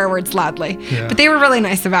screamed swear words loudly, but they were really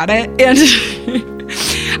nice about it. And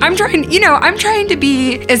I'm trying to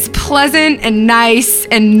be as pleasant and nice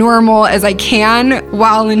and normal as I can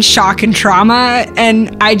while in shock and trauma.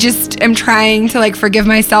 And I just am trying to forgive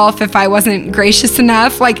myself if I wasn't gracious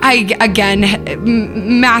enough.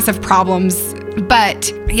 Massive problems. But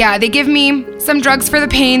yeah, they give me some drugs for the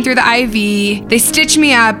pain through the IV. They stitch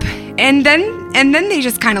me up, and then they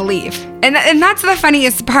just kind of leave. And that's the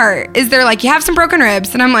funniest part, is they're like, you have some broken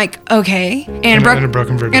ribs. And I'm like, okay. And a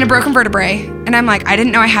broken vertebrae. And I'm like, I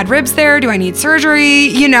didn't know I had ribs there. Do I need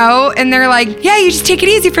surgery? And they're like, yeah, you just take it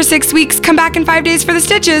easy for 6 weeks. Come back in 5 days for the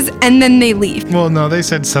stitches. And then they leave. Well, no, they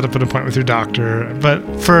said set up an appointment with your doctor. But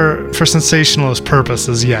for sensationalist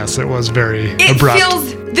purposes, yes, it was very abrupt.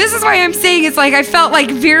 This is why I'm saying it's I felt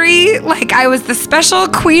very I was the special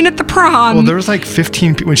queen at the prom. Well, there was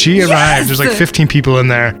 15 people. When she arrived, there's 15 people in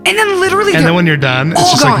there. And then literally, and then when you're done,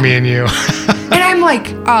 it's just me and you. And I'm like,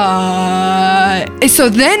 so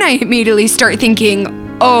then I immediately start thinking,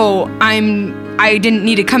 I didn't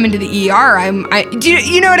need to come into the ER. Do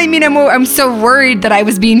you know what I mean? I'm so worried that I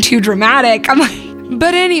was being too dramatic. I'm like,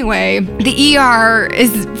 but anyway, the ER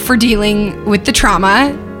is for dealing with the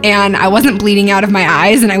trauma. And I wasn't bleeding out of my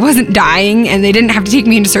eyes, and I wasn't dying, and they didn't have to take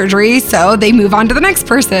me into surgery, so they move on to the next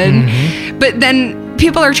person. Mm-hmm. But then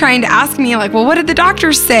people are trying to ask me, well, what did the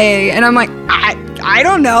doctors say? And I'm like, I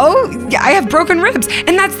don't know. I have broken ribs.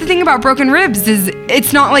 And that's the thing about broken ribs, is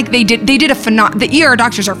it's not like the ER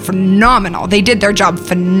doctors are phenomenal. They did their job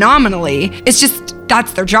phenomenally. It's just,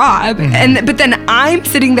 that's their job. Mm-hmm. But then I'm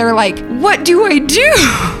sitting there what do I do?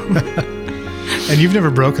 And you've never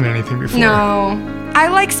broken anything before. No. I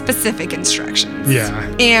like specific instructions.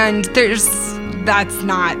 Yeah. And that's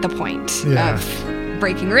not the point of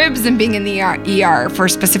breaking ribs and being in the ER for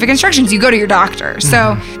specific instructions, you go to your doctor.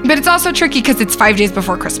 So, but it's also tricky because it's 5 days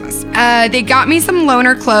before Christmas. They got me some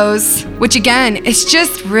loaner clothes, which again, it's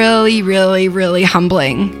just really, really, really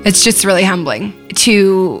humbling. It's just really humbling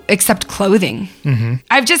to accept clothing.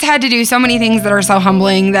 I've just had to do so many things that are so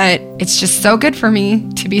humbling that it's just so good for me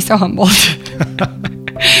to be so humbled.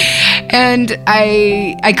 And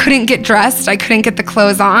I couldn't get dressed. I couldn't get the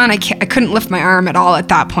clothes on. I couldn't lift my arm at all at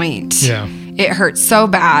that point. Yeah. It hurt so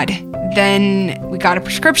bad. Then we got a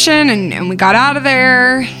prescription and we got out of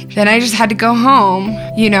there. Then I just had to go home,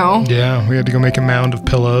 you know? Yeah, we had to go make a mound of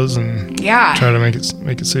pillows and try to make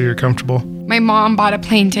it so you're comfortable. My mom bought a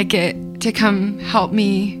plane ticket to come help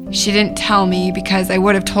me. She didn't tell me because I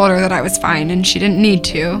would have told her that I was fine, and she didn't need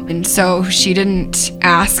to. And so she didn't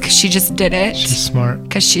ask, she just did it. She's smart.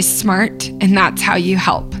 Because she's smart, and that's how you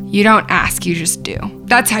help. You don't ask, you just do.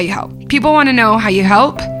 That's how you help. People want to know how you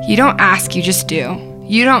help. You don't ask, you just do.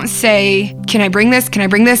 You don't say, can I bring this? Can I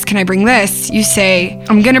bring this? Can I bring this? You say,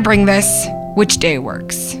 I'm going to bring this. Which day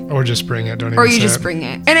works? Or just bring it. Don't even Or you say just it. bring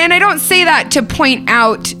it. And I don't say that to point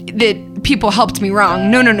out that people helped me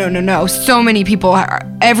wrong. No. So many people,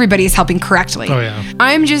 everybody's helping correctly. Oh, yeah.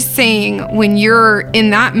 I'm just saying when you're in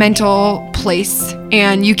that mental place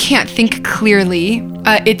and you can't think clearly,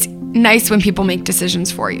 it's nice when people make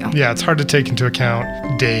decisions for you. Yeah, it's hard to take into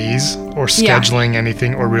account days or scheduling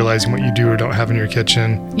anything or realizing what you do or don't have in your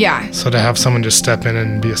kitchen. Yeah. So to have someone just step in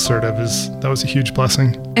and be assertive that was a huge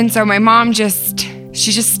blessing. And so my mom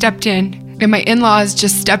she just stepped in. And my in-laws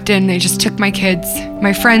just stepped in. They just took my kids.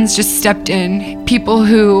 My friends just stepped in. People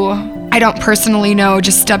who I don't personally know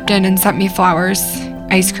just stepped in and sent me flowers,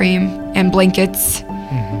 ice cream, and blankets.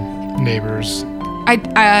 Neighbors.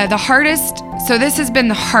 So this has been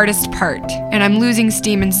the hardest part, and I'm losing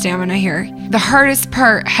steam and stamina here. The hardest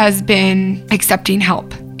part has been accepting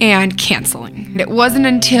help and canceling. It wasn't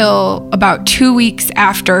until about 2 weeks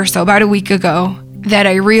after, so about a week ago, that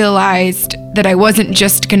I realized that I wasn't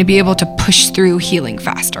just going to be able to push through healing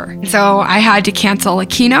faster. So I had to cancel a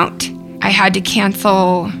keynote. I had to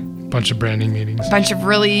cancel Bunch of branding meetings. a bunch of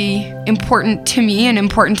really important to me and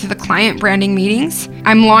important to the client branding meetings.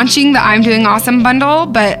 I'm launching the I'm Doing Awesome bundle,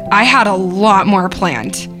 but I had a lot more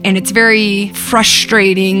planned. And it's very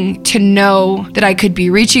frustrating to know that I could be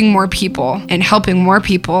reaching more people and helping more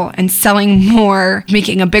people and selling more,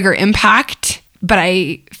 making a bigger impact, but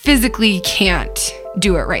I physically can't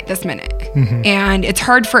do it right this minute. And it's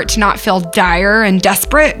hard for it to not feel dire and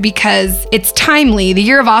desperate because it's timely. The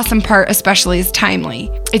Year of Awesome part especially is timely.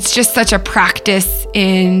 It's just such a practice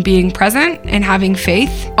in being present and having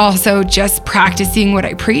faith. Also just practicing what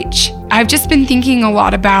I preach. I've just been thinking a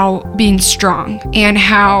lot about being strong and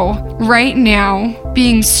how right now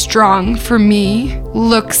being strong for me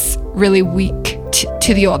looks really weak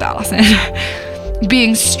to the old Allison.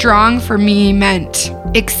 Being strong for me meant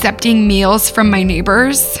accepting meals from my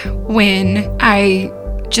neighbors when I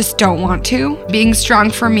just don't want to. Being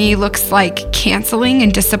strong for me looks like canceling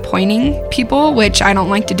and disappointing people, which I don't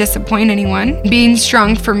like to disappoint anyone. Being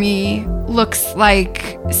strong for me looks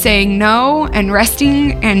like saying no and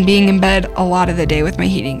resting and being in bed a lot of the day with my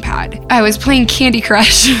heating pad. I was playing Candy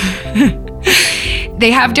Crush. They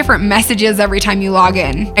have different messages every time you log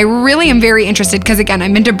in. I really am very interested because, again,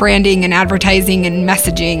 I'm into branding and advertising and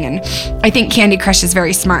messaging, and I think Candy Crush is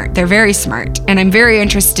very smart. They're very smart, and I'm very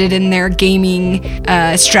interested in their gaming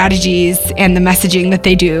strategies and the messaging that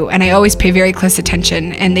they do, and I always pay very close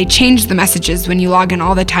attention, and they change the messages when you log in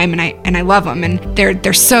all the time, and I love them, and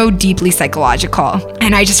they're so deeply psychological,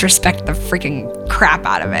 and I just respect the freaking crap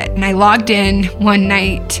out of it. And I logged in one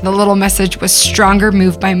night, the little message was stronger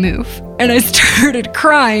move by move. And I started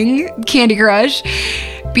crying, Candy Crush,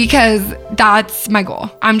 because that's my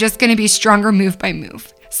goal. I'm just going to be stronger move by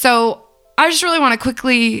move. So I just really want to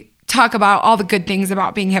quickly talk about all the good things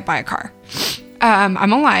about being hit by a car.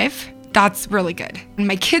 I'm alive. That's really good. And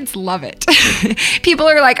my kids love it. People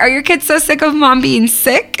are like, are your kids so sick of mom being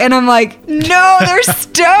sick? And I'm like, no, they're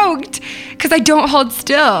stoked because I don't hold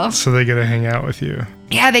still. So they get to hang out with you.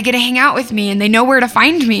 Yeah, they get to hang out with me and they know where to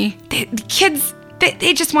find me. The kids,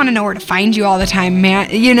 they just want to know where to find you all the time, man.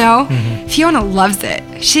 You know? Fiona loves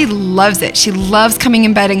it. She loves it. She loves coming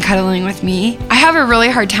in bed and cuddling with me. I have a really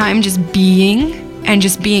hard time just being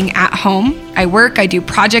at home. I work, I do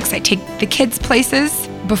projects, I take the kids places.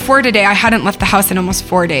 Before today, I hadn't left the house in almost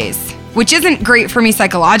 4 days, which isn't great for me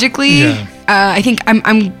psychologically. Yeah. I think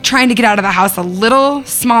I'm trying to get out of the house a little,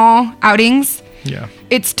 small outings. Yeah.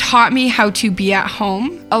 It's taught me how to be at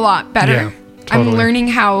home a lot better. Yeah, totally. I'm learning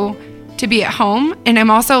how to be at home, and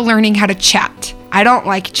I'm also learning how to chat. I don't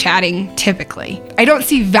like chatting typically. I don't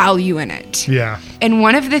see value in it. Yeah. And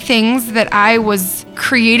one of the things that I was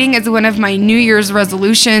creating as one of my New Year's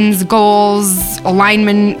resolutions, goals,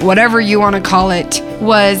 alignment, whatever you want to call it,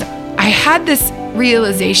 was I had this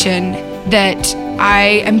realization that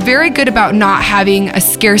I am very good about not having a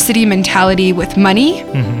scarcity mentality with money.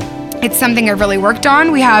 It's something I've really worked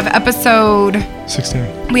on. We have episode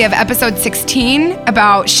 16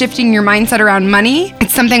 about shifting your mindset around money.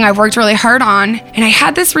 It's something I've worked really hard on. And I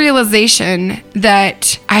had this realization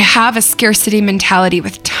that I have a scarcity mentality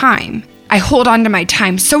with time. I hold on to my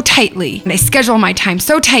time so tightly and I schedule my time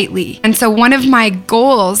so tightly. And so one of my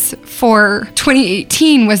goals for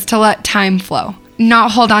 2018 was to let time flow,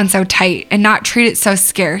 not hold on so tight and not treat it so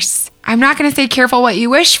scarce. I'm not going to say careful what you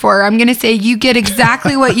wish for. I'm going to say you get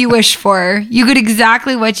exactly what you wish for. You get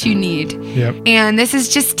exactly what you need. Yep. And this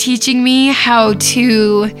is just teaching me how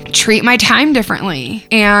to treat my time differently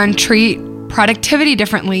and treat productivity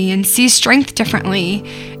differently and see strength differently.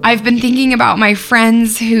 I've been thinking about my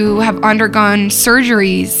friends who have undergone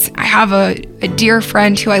surgeries. I have a dear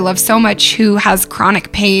friend who I love so much who has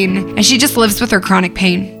chronic pain, and she just lives with her chronic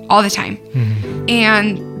pain all the time.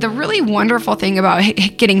 And the really wonderful thing about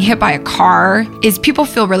getting hit by a car is people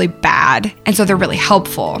feel really bad, and so they're really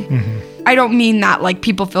helpful. I don't mean that like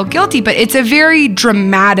people feel guilty, but it's a very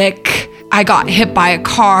dramatic, I got hit by a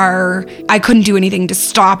car, I couldn't do anything to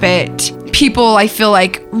stop it. People, I feel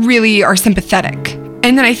like, really are sympathetic.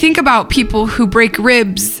 And then I think about people who break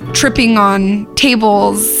ribs, tripping on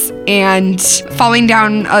tables and falling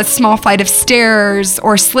down a small flight of stairs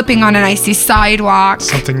or slipping on an icy sidewalk.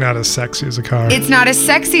 Something not as sexy as a car. It's not as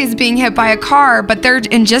sexy as being hit by a car, but they're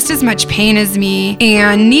in just as much pain as me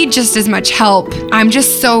and need just as much help. I'm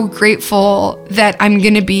just so grateful that I'm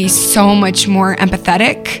going to be so much more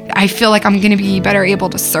empathetic. I feel like I'm going to be better able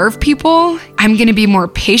to serve people. I'm going to be more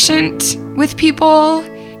patient with people.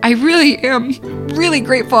 I really am really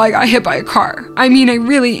grateful I got hit by a car. I mean, I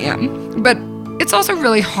really am. But it's also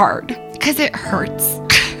really hard because it hurts.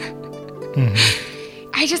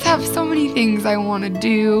 I just have so many things I want to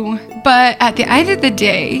do. But at the end of the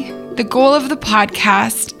day, the goal of the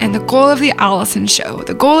podcast and the goal of the Allison Show,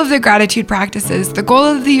 the goal of the gratitude practices, the goal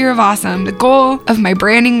of the Year of Awesome, the goal of my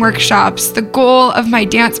branding workshops, the goal of my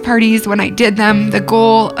dance parties when I did them, the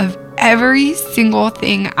goal of every single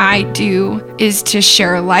thing I do is to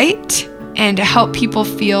share light and to help people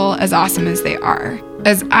feel as awesome as they are.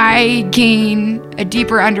 As I gain a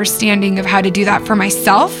deeper understanding of how to do that for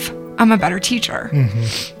myself, I'm a better teacher.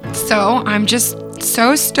 So I'm just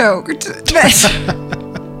so stoked that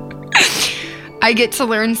I get to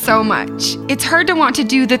learn so much. It's hard to want to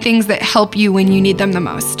do the things that help you when you need them the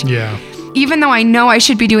most. Yeah. Even though I know I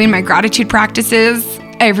should be doing my gratitude practices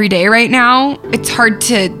every day right now, it's hard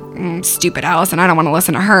to stupid Allison, I don't want to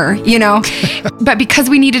listen to her, you know? But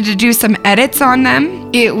because we needed to do some edits on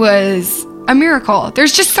them, it was a miracle.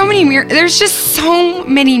 There's just so many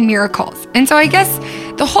miracles. And so I guess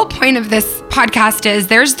the whole point of this podcast is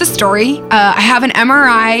there's the story. I have an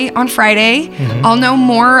MRI on Friday. I'll know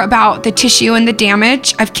more about the tissue and the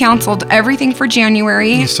damage. I've canceled everything for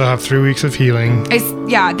January. You still have 3 weeks of healing. They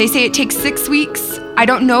say it takes 6 weeks. I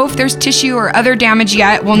don't know if there's tissue or other damage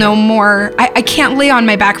yet. We'll know more. I can't lay on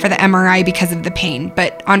my back for the MRI because of the pain,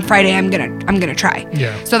 but on Friday I'm gonna try.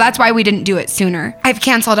 Yeah. So that's why we didn't do it sooner. I've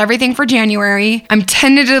canceled everything for January. I'm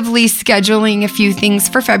tentatively scheduling a few things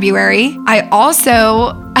for February. I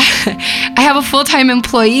also I have a full-time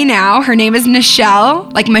employee now. Her name is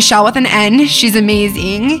Nichelle, like Michelle with an N. She's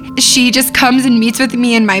amazing. She just comes and meets with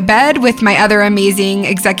me in my bed with my other amazing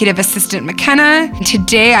executive assistant, McKenna.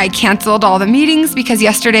 Today I canceled all the meetings because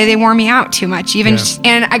yesterday they wore me out too much.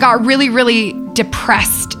 And I got really, really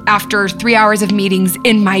depressed after 3 hours of meetings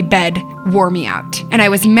in my bed wore me out. And I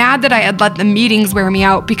was mad that I had let the meetings wear me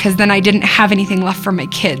out because then I didn't have anything left for my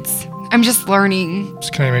kids. I'm just learning.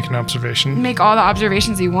 Can I make an observation? Make all the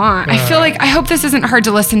observations you want. I feel like, I hope this isn't hard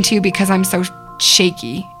to listen to because I'm so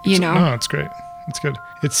shaky, you know? No, it's great. It's good.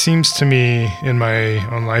 It seems to me in my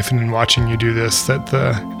own life and in watching you do this that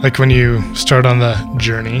like when you start on the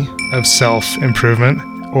journey of self-improvement,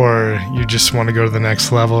 or you just want to go to the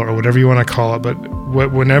next level or whatever you want to call it, but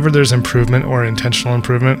whenever there's improvement or intentional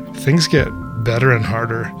improvement, things get better and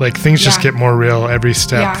harder. Like things just get more real every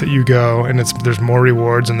step that you go, and there's more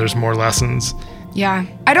rewards and there's more lessons. Yeah.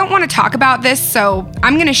 I don't want to talk about this, so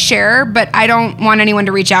I'm going to share, but I don't want anyone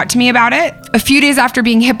to reach out to me about it. A few days after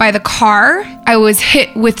being hit by the car, I was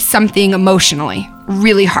hit with something emotionally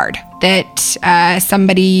really hard, that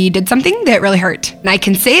somebody did something that really hurt. And I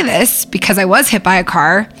can say this because I was hit by a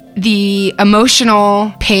car. The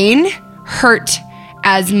emotional pain, hurt,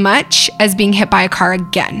 as much as being hit by a car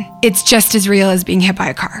again. It's just as real as being hit by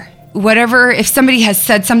a car. Whatever, if somebody has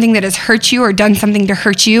said something that has hurt you or done something to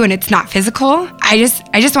hurt you and it's not physical, I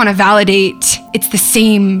just want to validate it's the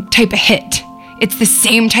same type of hit. It's the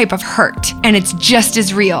same type of hurt, and it's just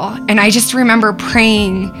as real. And I just remember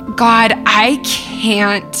praying, God, I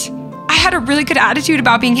had a really good attitude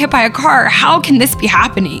about being hit by a car. How can this be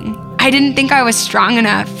happening? I didn't think I was strong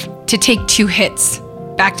enough to take 2 hits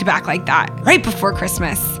back to back like that right before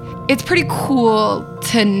Christmas. It's pretty cool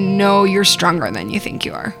to know you're stronger than you think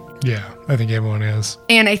you are. Yeah, I think everyone is.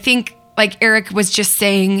 And I think, like Eric was just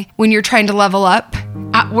saying, when you're trying to level up,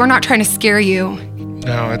 we're not trying to scare you.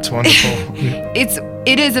 No, it's wonderful.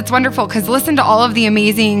 It's wonderful, because listen to all of the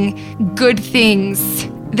amazing good things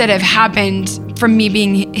that have happened from me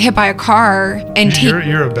being hit by a car. And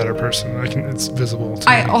you're a better person. It's visible to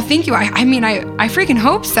me. Oh, thank you. I freaking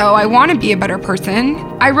hope so. I want to be a better person.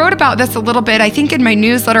 I wrote about this a little bit, I think in my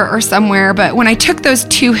newsletter or somewhere, but when I took those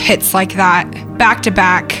 2 hits like that, back to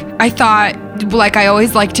back, I thought, like I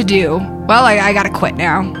always like to do, well, I gotta quit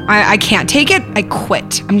now. I can't take it. I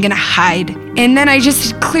quit. I'm gonna hide. And then I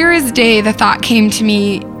just, clear as day, the thought came to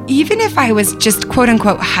me, even if I was just quote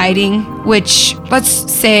unquote hiding, which let's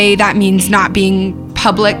say that means not being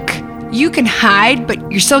public, you can hide,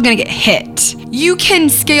 but you're still gonna get hit. You can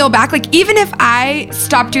scale back. Like, even if I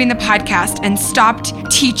stopped doing the podcast and stopped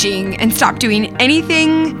teaching and stopped doing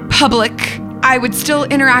anything public, I would still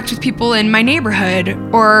interact with people in my neighborhood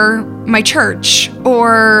or my church,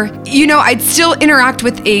 or, I'd still interact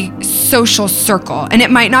with a social circle. And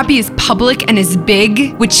it might not be as public and as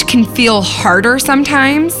big, which can feel harder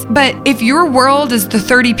sometimes. But if your world is the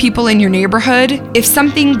 30 people in your neighborhood, if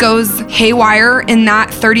something goes haywire in that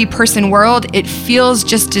 30-person world, it feels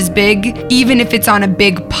just as big, even if it's on a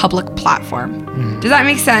big public platform. Does that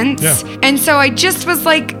make sense? Yeah. And so I just was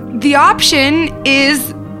like, the option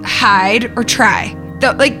is hide or try.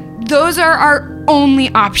 Those are our only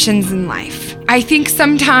options in life. I think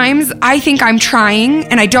sometimes I think I'm trying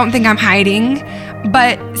and I don't think I'm hiding,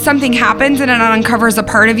 but something happens and it uncovers a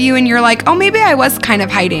part of you and you're like, oh, maybe I was kind of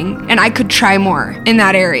hiding and I could try more in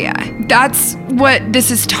that area. That's what this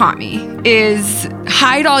has taught me, is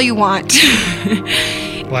hide all you want.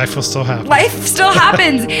 Life will still happen. Life still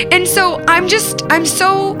happens. And so I'm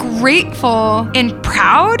so grateful and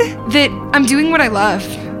proud that I'm doing what I love.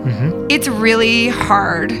 Mm-hmm. It's really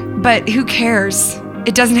hard, but who cares?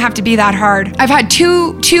 It doesn't have to be that hard. I've had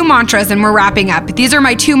two mantras and we're wrapping up. These are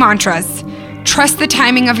my 2 mantras. Trust the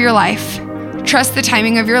timing of your life. Trust the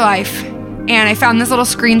timing of your life. And I found this little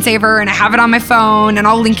screensaver and I have it on my phone and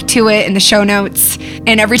I'll link to it in the show notes.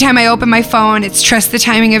 And every time I open my phone, it's trust the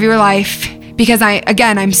timing of your life. Because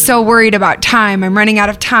I'm so worried about time. I'm running out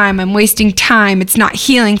of time. I'm wasting time. It's not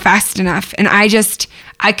healing fast enough. And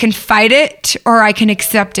I can fight it or I can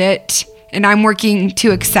accept it. And I'm working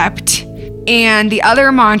to accept. And the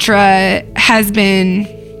other mantra has been,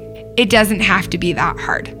 it doesn't have to be that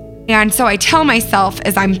hard. And so I tell myself,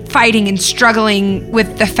 as I'm fighting and struggling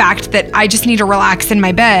with the fact that I just need to relax in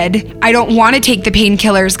my bed, I don't want to take the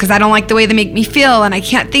painkillers because I don't like the way they make me feel and I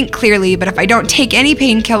can't think clearly. But if I don't take any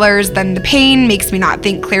painkillers, then the pain makes me not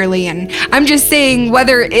think clearly. And I'm just saying,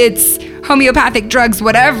 whether it's homeopathic drugs,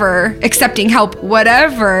 whatever, accepting help,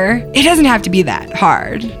 whatever, it doesn't have to be that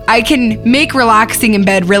hard. I can make relaxing in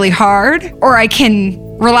bed really hard, or I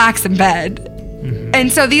can relax in bed.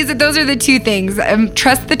 And so those are the 2 things.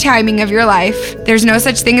 Trust the timing of your life. There's no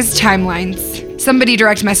such thing as timelines. Somebody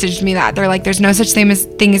direct messaged me that. They're like, there's no such thing as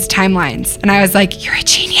timelines. And I was like, you're a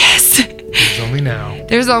genius. There's only now.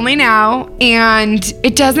 There's only now. And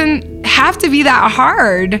it doesn't have to be that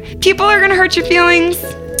hard. People are going to hurt your feelings.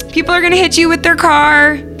 People are going to hit you with their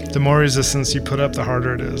car. The more resistance you put up, the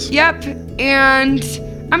harder it is. Yep. And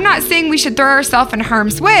I'm not saying we should throw ourselves in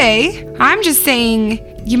harm's way. I'm just saying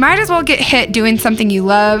you might as well get hit doing something you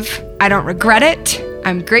love. I don't regret it.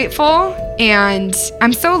 I'm grateful. And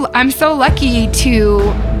I'm so lucky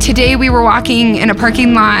today we were walking in a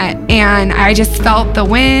parking lot and I just felt the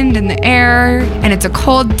wind and the air and it's a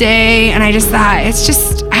cold day. And I just thought,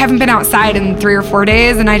 I haven't been outside in 3 or 4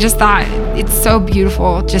 days. And I just thought it's so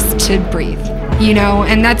beautiful just to breathe,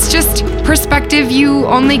 and that's just perspective you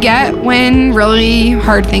only get when really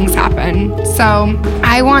hard things happen. So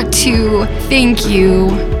I want to thank you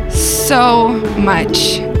so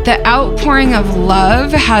much. The outpouring of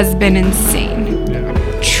love has been insane.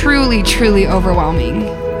 Yeah. Truly, truly overwhelming,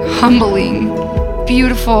 humbling,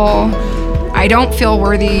 beautiful. I don't feel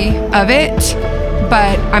worthy of it,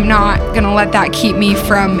 but I'm not gonna let that keep me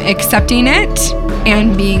from accepting it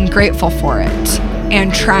and being grateful for it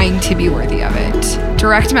and trying to be worthy of it.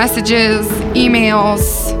 Direct messages,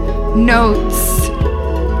 emails, notes,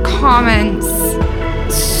 comments,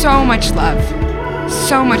 so much love.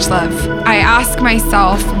 So much love. I ask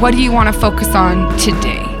myself, what do you want to focus on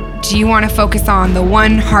today? Do you want to focus on the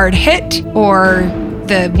one hard hit or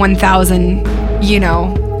the 1,000,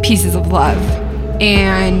 pieces of love?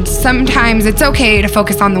 And sometimes it's okay to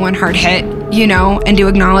focus on the one hard hit, and to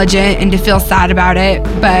acknowledge it and to feel sad about it.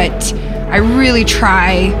 But I really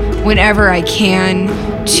try whenever I can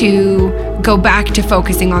to go back to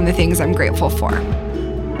focusing on the things I'm grateful for.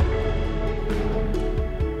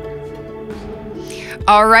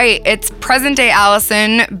 All right, it's present day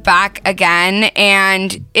Allison back again,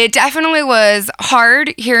 and it definitely was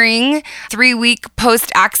hard hearing 3-week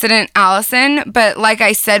post-accident Allison, but like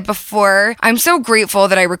I said before, I'm so grateful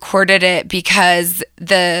that I recorded it because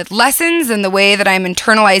the lessons and the way that I'm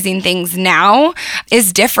internalizing things now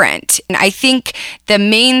is different. And I think the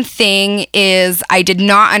main thing is I did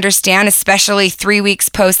not understand, especially 3 weeks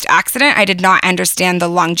post-accident, I did not understand the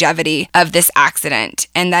longevity of this accident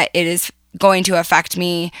and that it is going to affect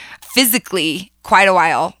me physically quite a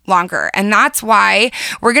while longer. And that's why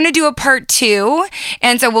we're going to do a part 2.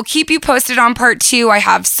 And so we'll keep you posted on part 2. I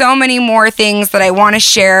have so many more things that I want to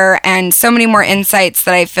share and so many more insights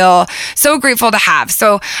that I feel so grateful to have.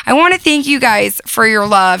 So I want to thank you guys for your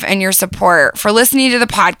love and your support, for listening to the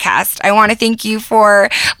podcast. I want to thank you for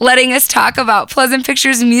letting us talk about Pleasant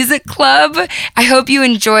Pictures Music Club. I hope you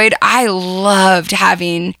enjoyed. I loved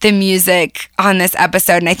having the music on this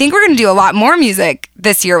episode. And I think we're going to do a lot more music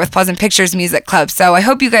this year with Pleasant Pictures Music Club. So I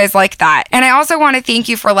hope you guys like that. And I also want to thank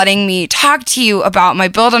you for letting me talk to you about my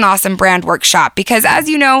Build an Awesome Brand workshop, because as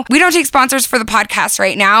you know, we don't take sponsors for the podcast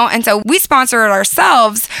right now. And so we sponsor it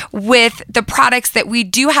ourselves with the products that we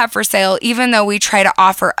do have for sale, even though we try to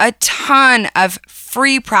offer a ton of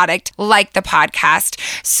free product like the podcast.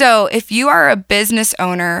 So if you are a business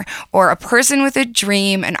owner or a person with a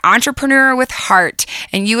dream, an entrepreneur with heart,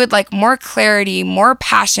 and you would like more clarity, more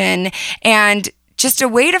passion, and just a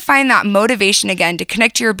way to find that motivation again to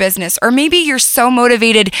connect to your business, or maybe you're so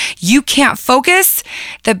motivated you can't focus,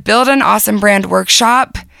 the Build an Awesome Brand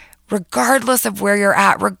workshop, regardless of where you're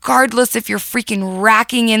at, regardless if you're freaking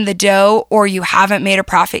racking in the dough or you haven't made a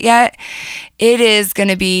profit yet, it is going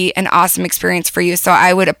to be an awesome experience for you. So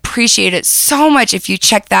I would appreciate it so much if you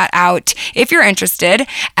check that out if you're interested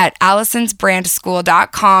at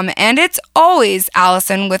AllisonsBrandSchool.com. And it's always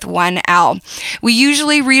Allison with one L. We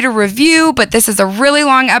usually read a review, but this is a really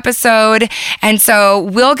long episode. And so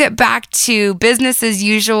we'll get back to business as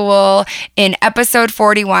usual in episode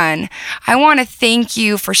 41. I want to thank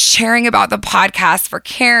you for sharing about the podcast, for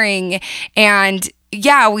caring. And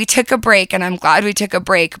yeah, we took a break, and I'm glad we took a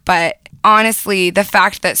break, but honestly, the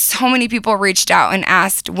fact that so many people reached out and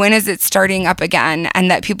asked, when is it starting up again?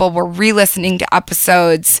 And that people were re-listening to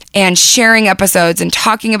episodes and sharing episodes and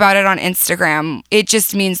talking about it on Instagram, it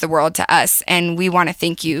just means the world to us. And we want to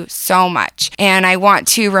thank you so much. And I want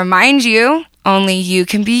to remind you, only you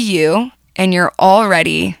can be you, and you're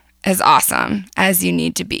already as awesome as you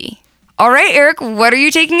need to be. All right, Eric, what are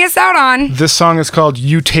you taking us out on? This song is called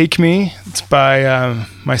You Take Me. It's by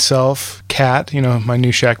myself, Kat, my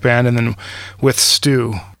new Shack band, and then with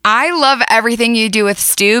Stu. I love everything you do with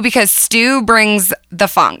Stu because Stu brings the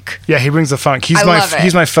funk. Yeah, he brings the funk.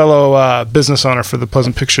 He's my fellow business owner for the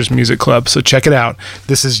Pleasant Pictures Music Club, so check it out.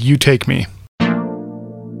 This is You Take Me. I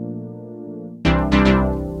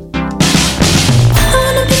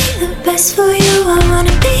wanna be the best for you. I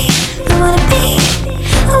wanna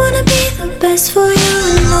be the best for you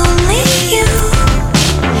and only you.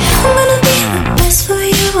 I'm gonna be the best for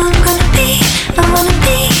you. I'm gonna be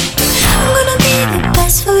the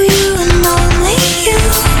best for you and only you.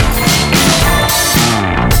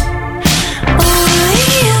 Only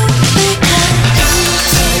you,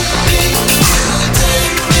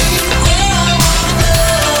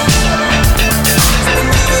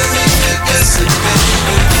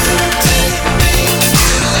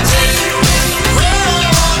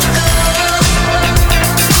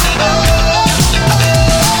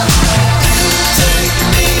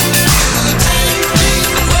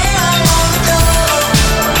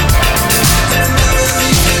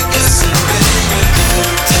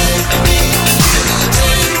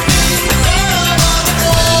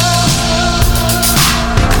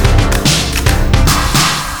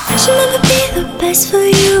 best for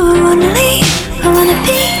you, I wanna be.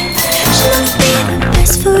 Should never be the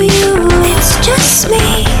best for you, it's just me.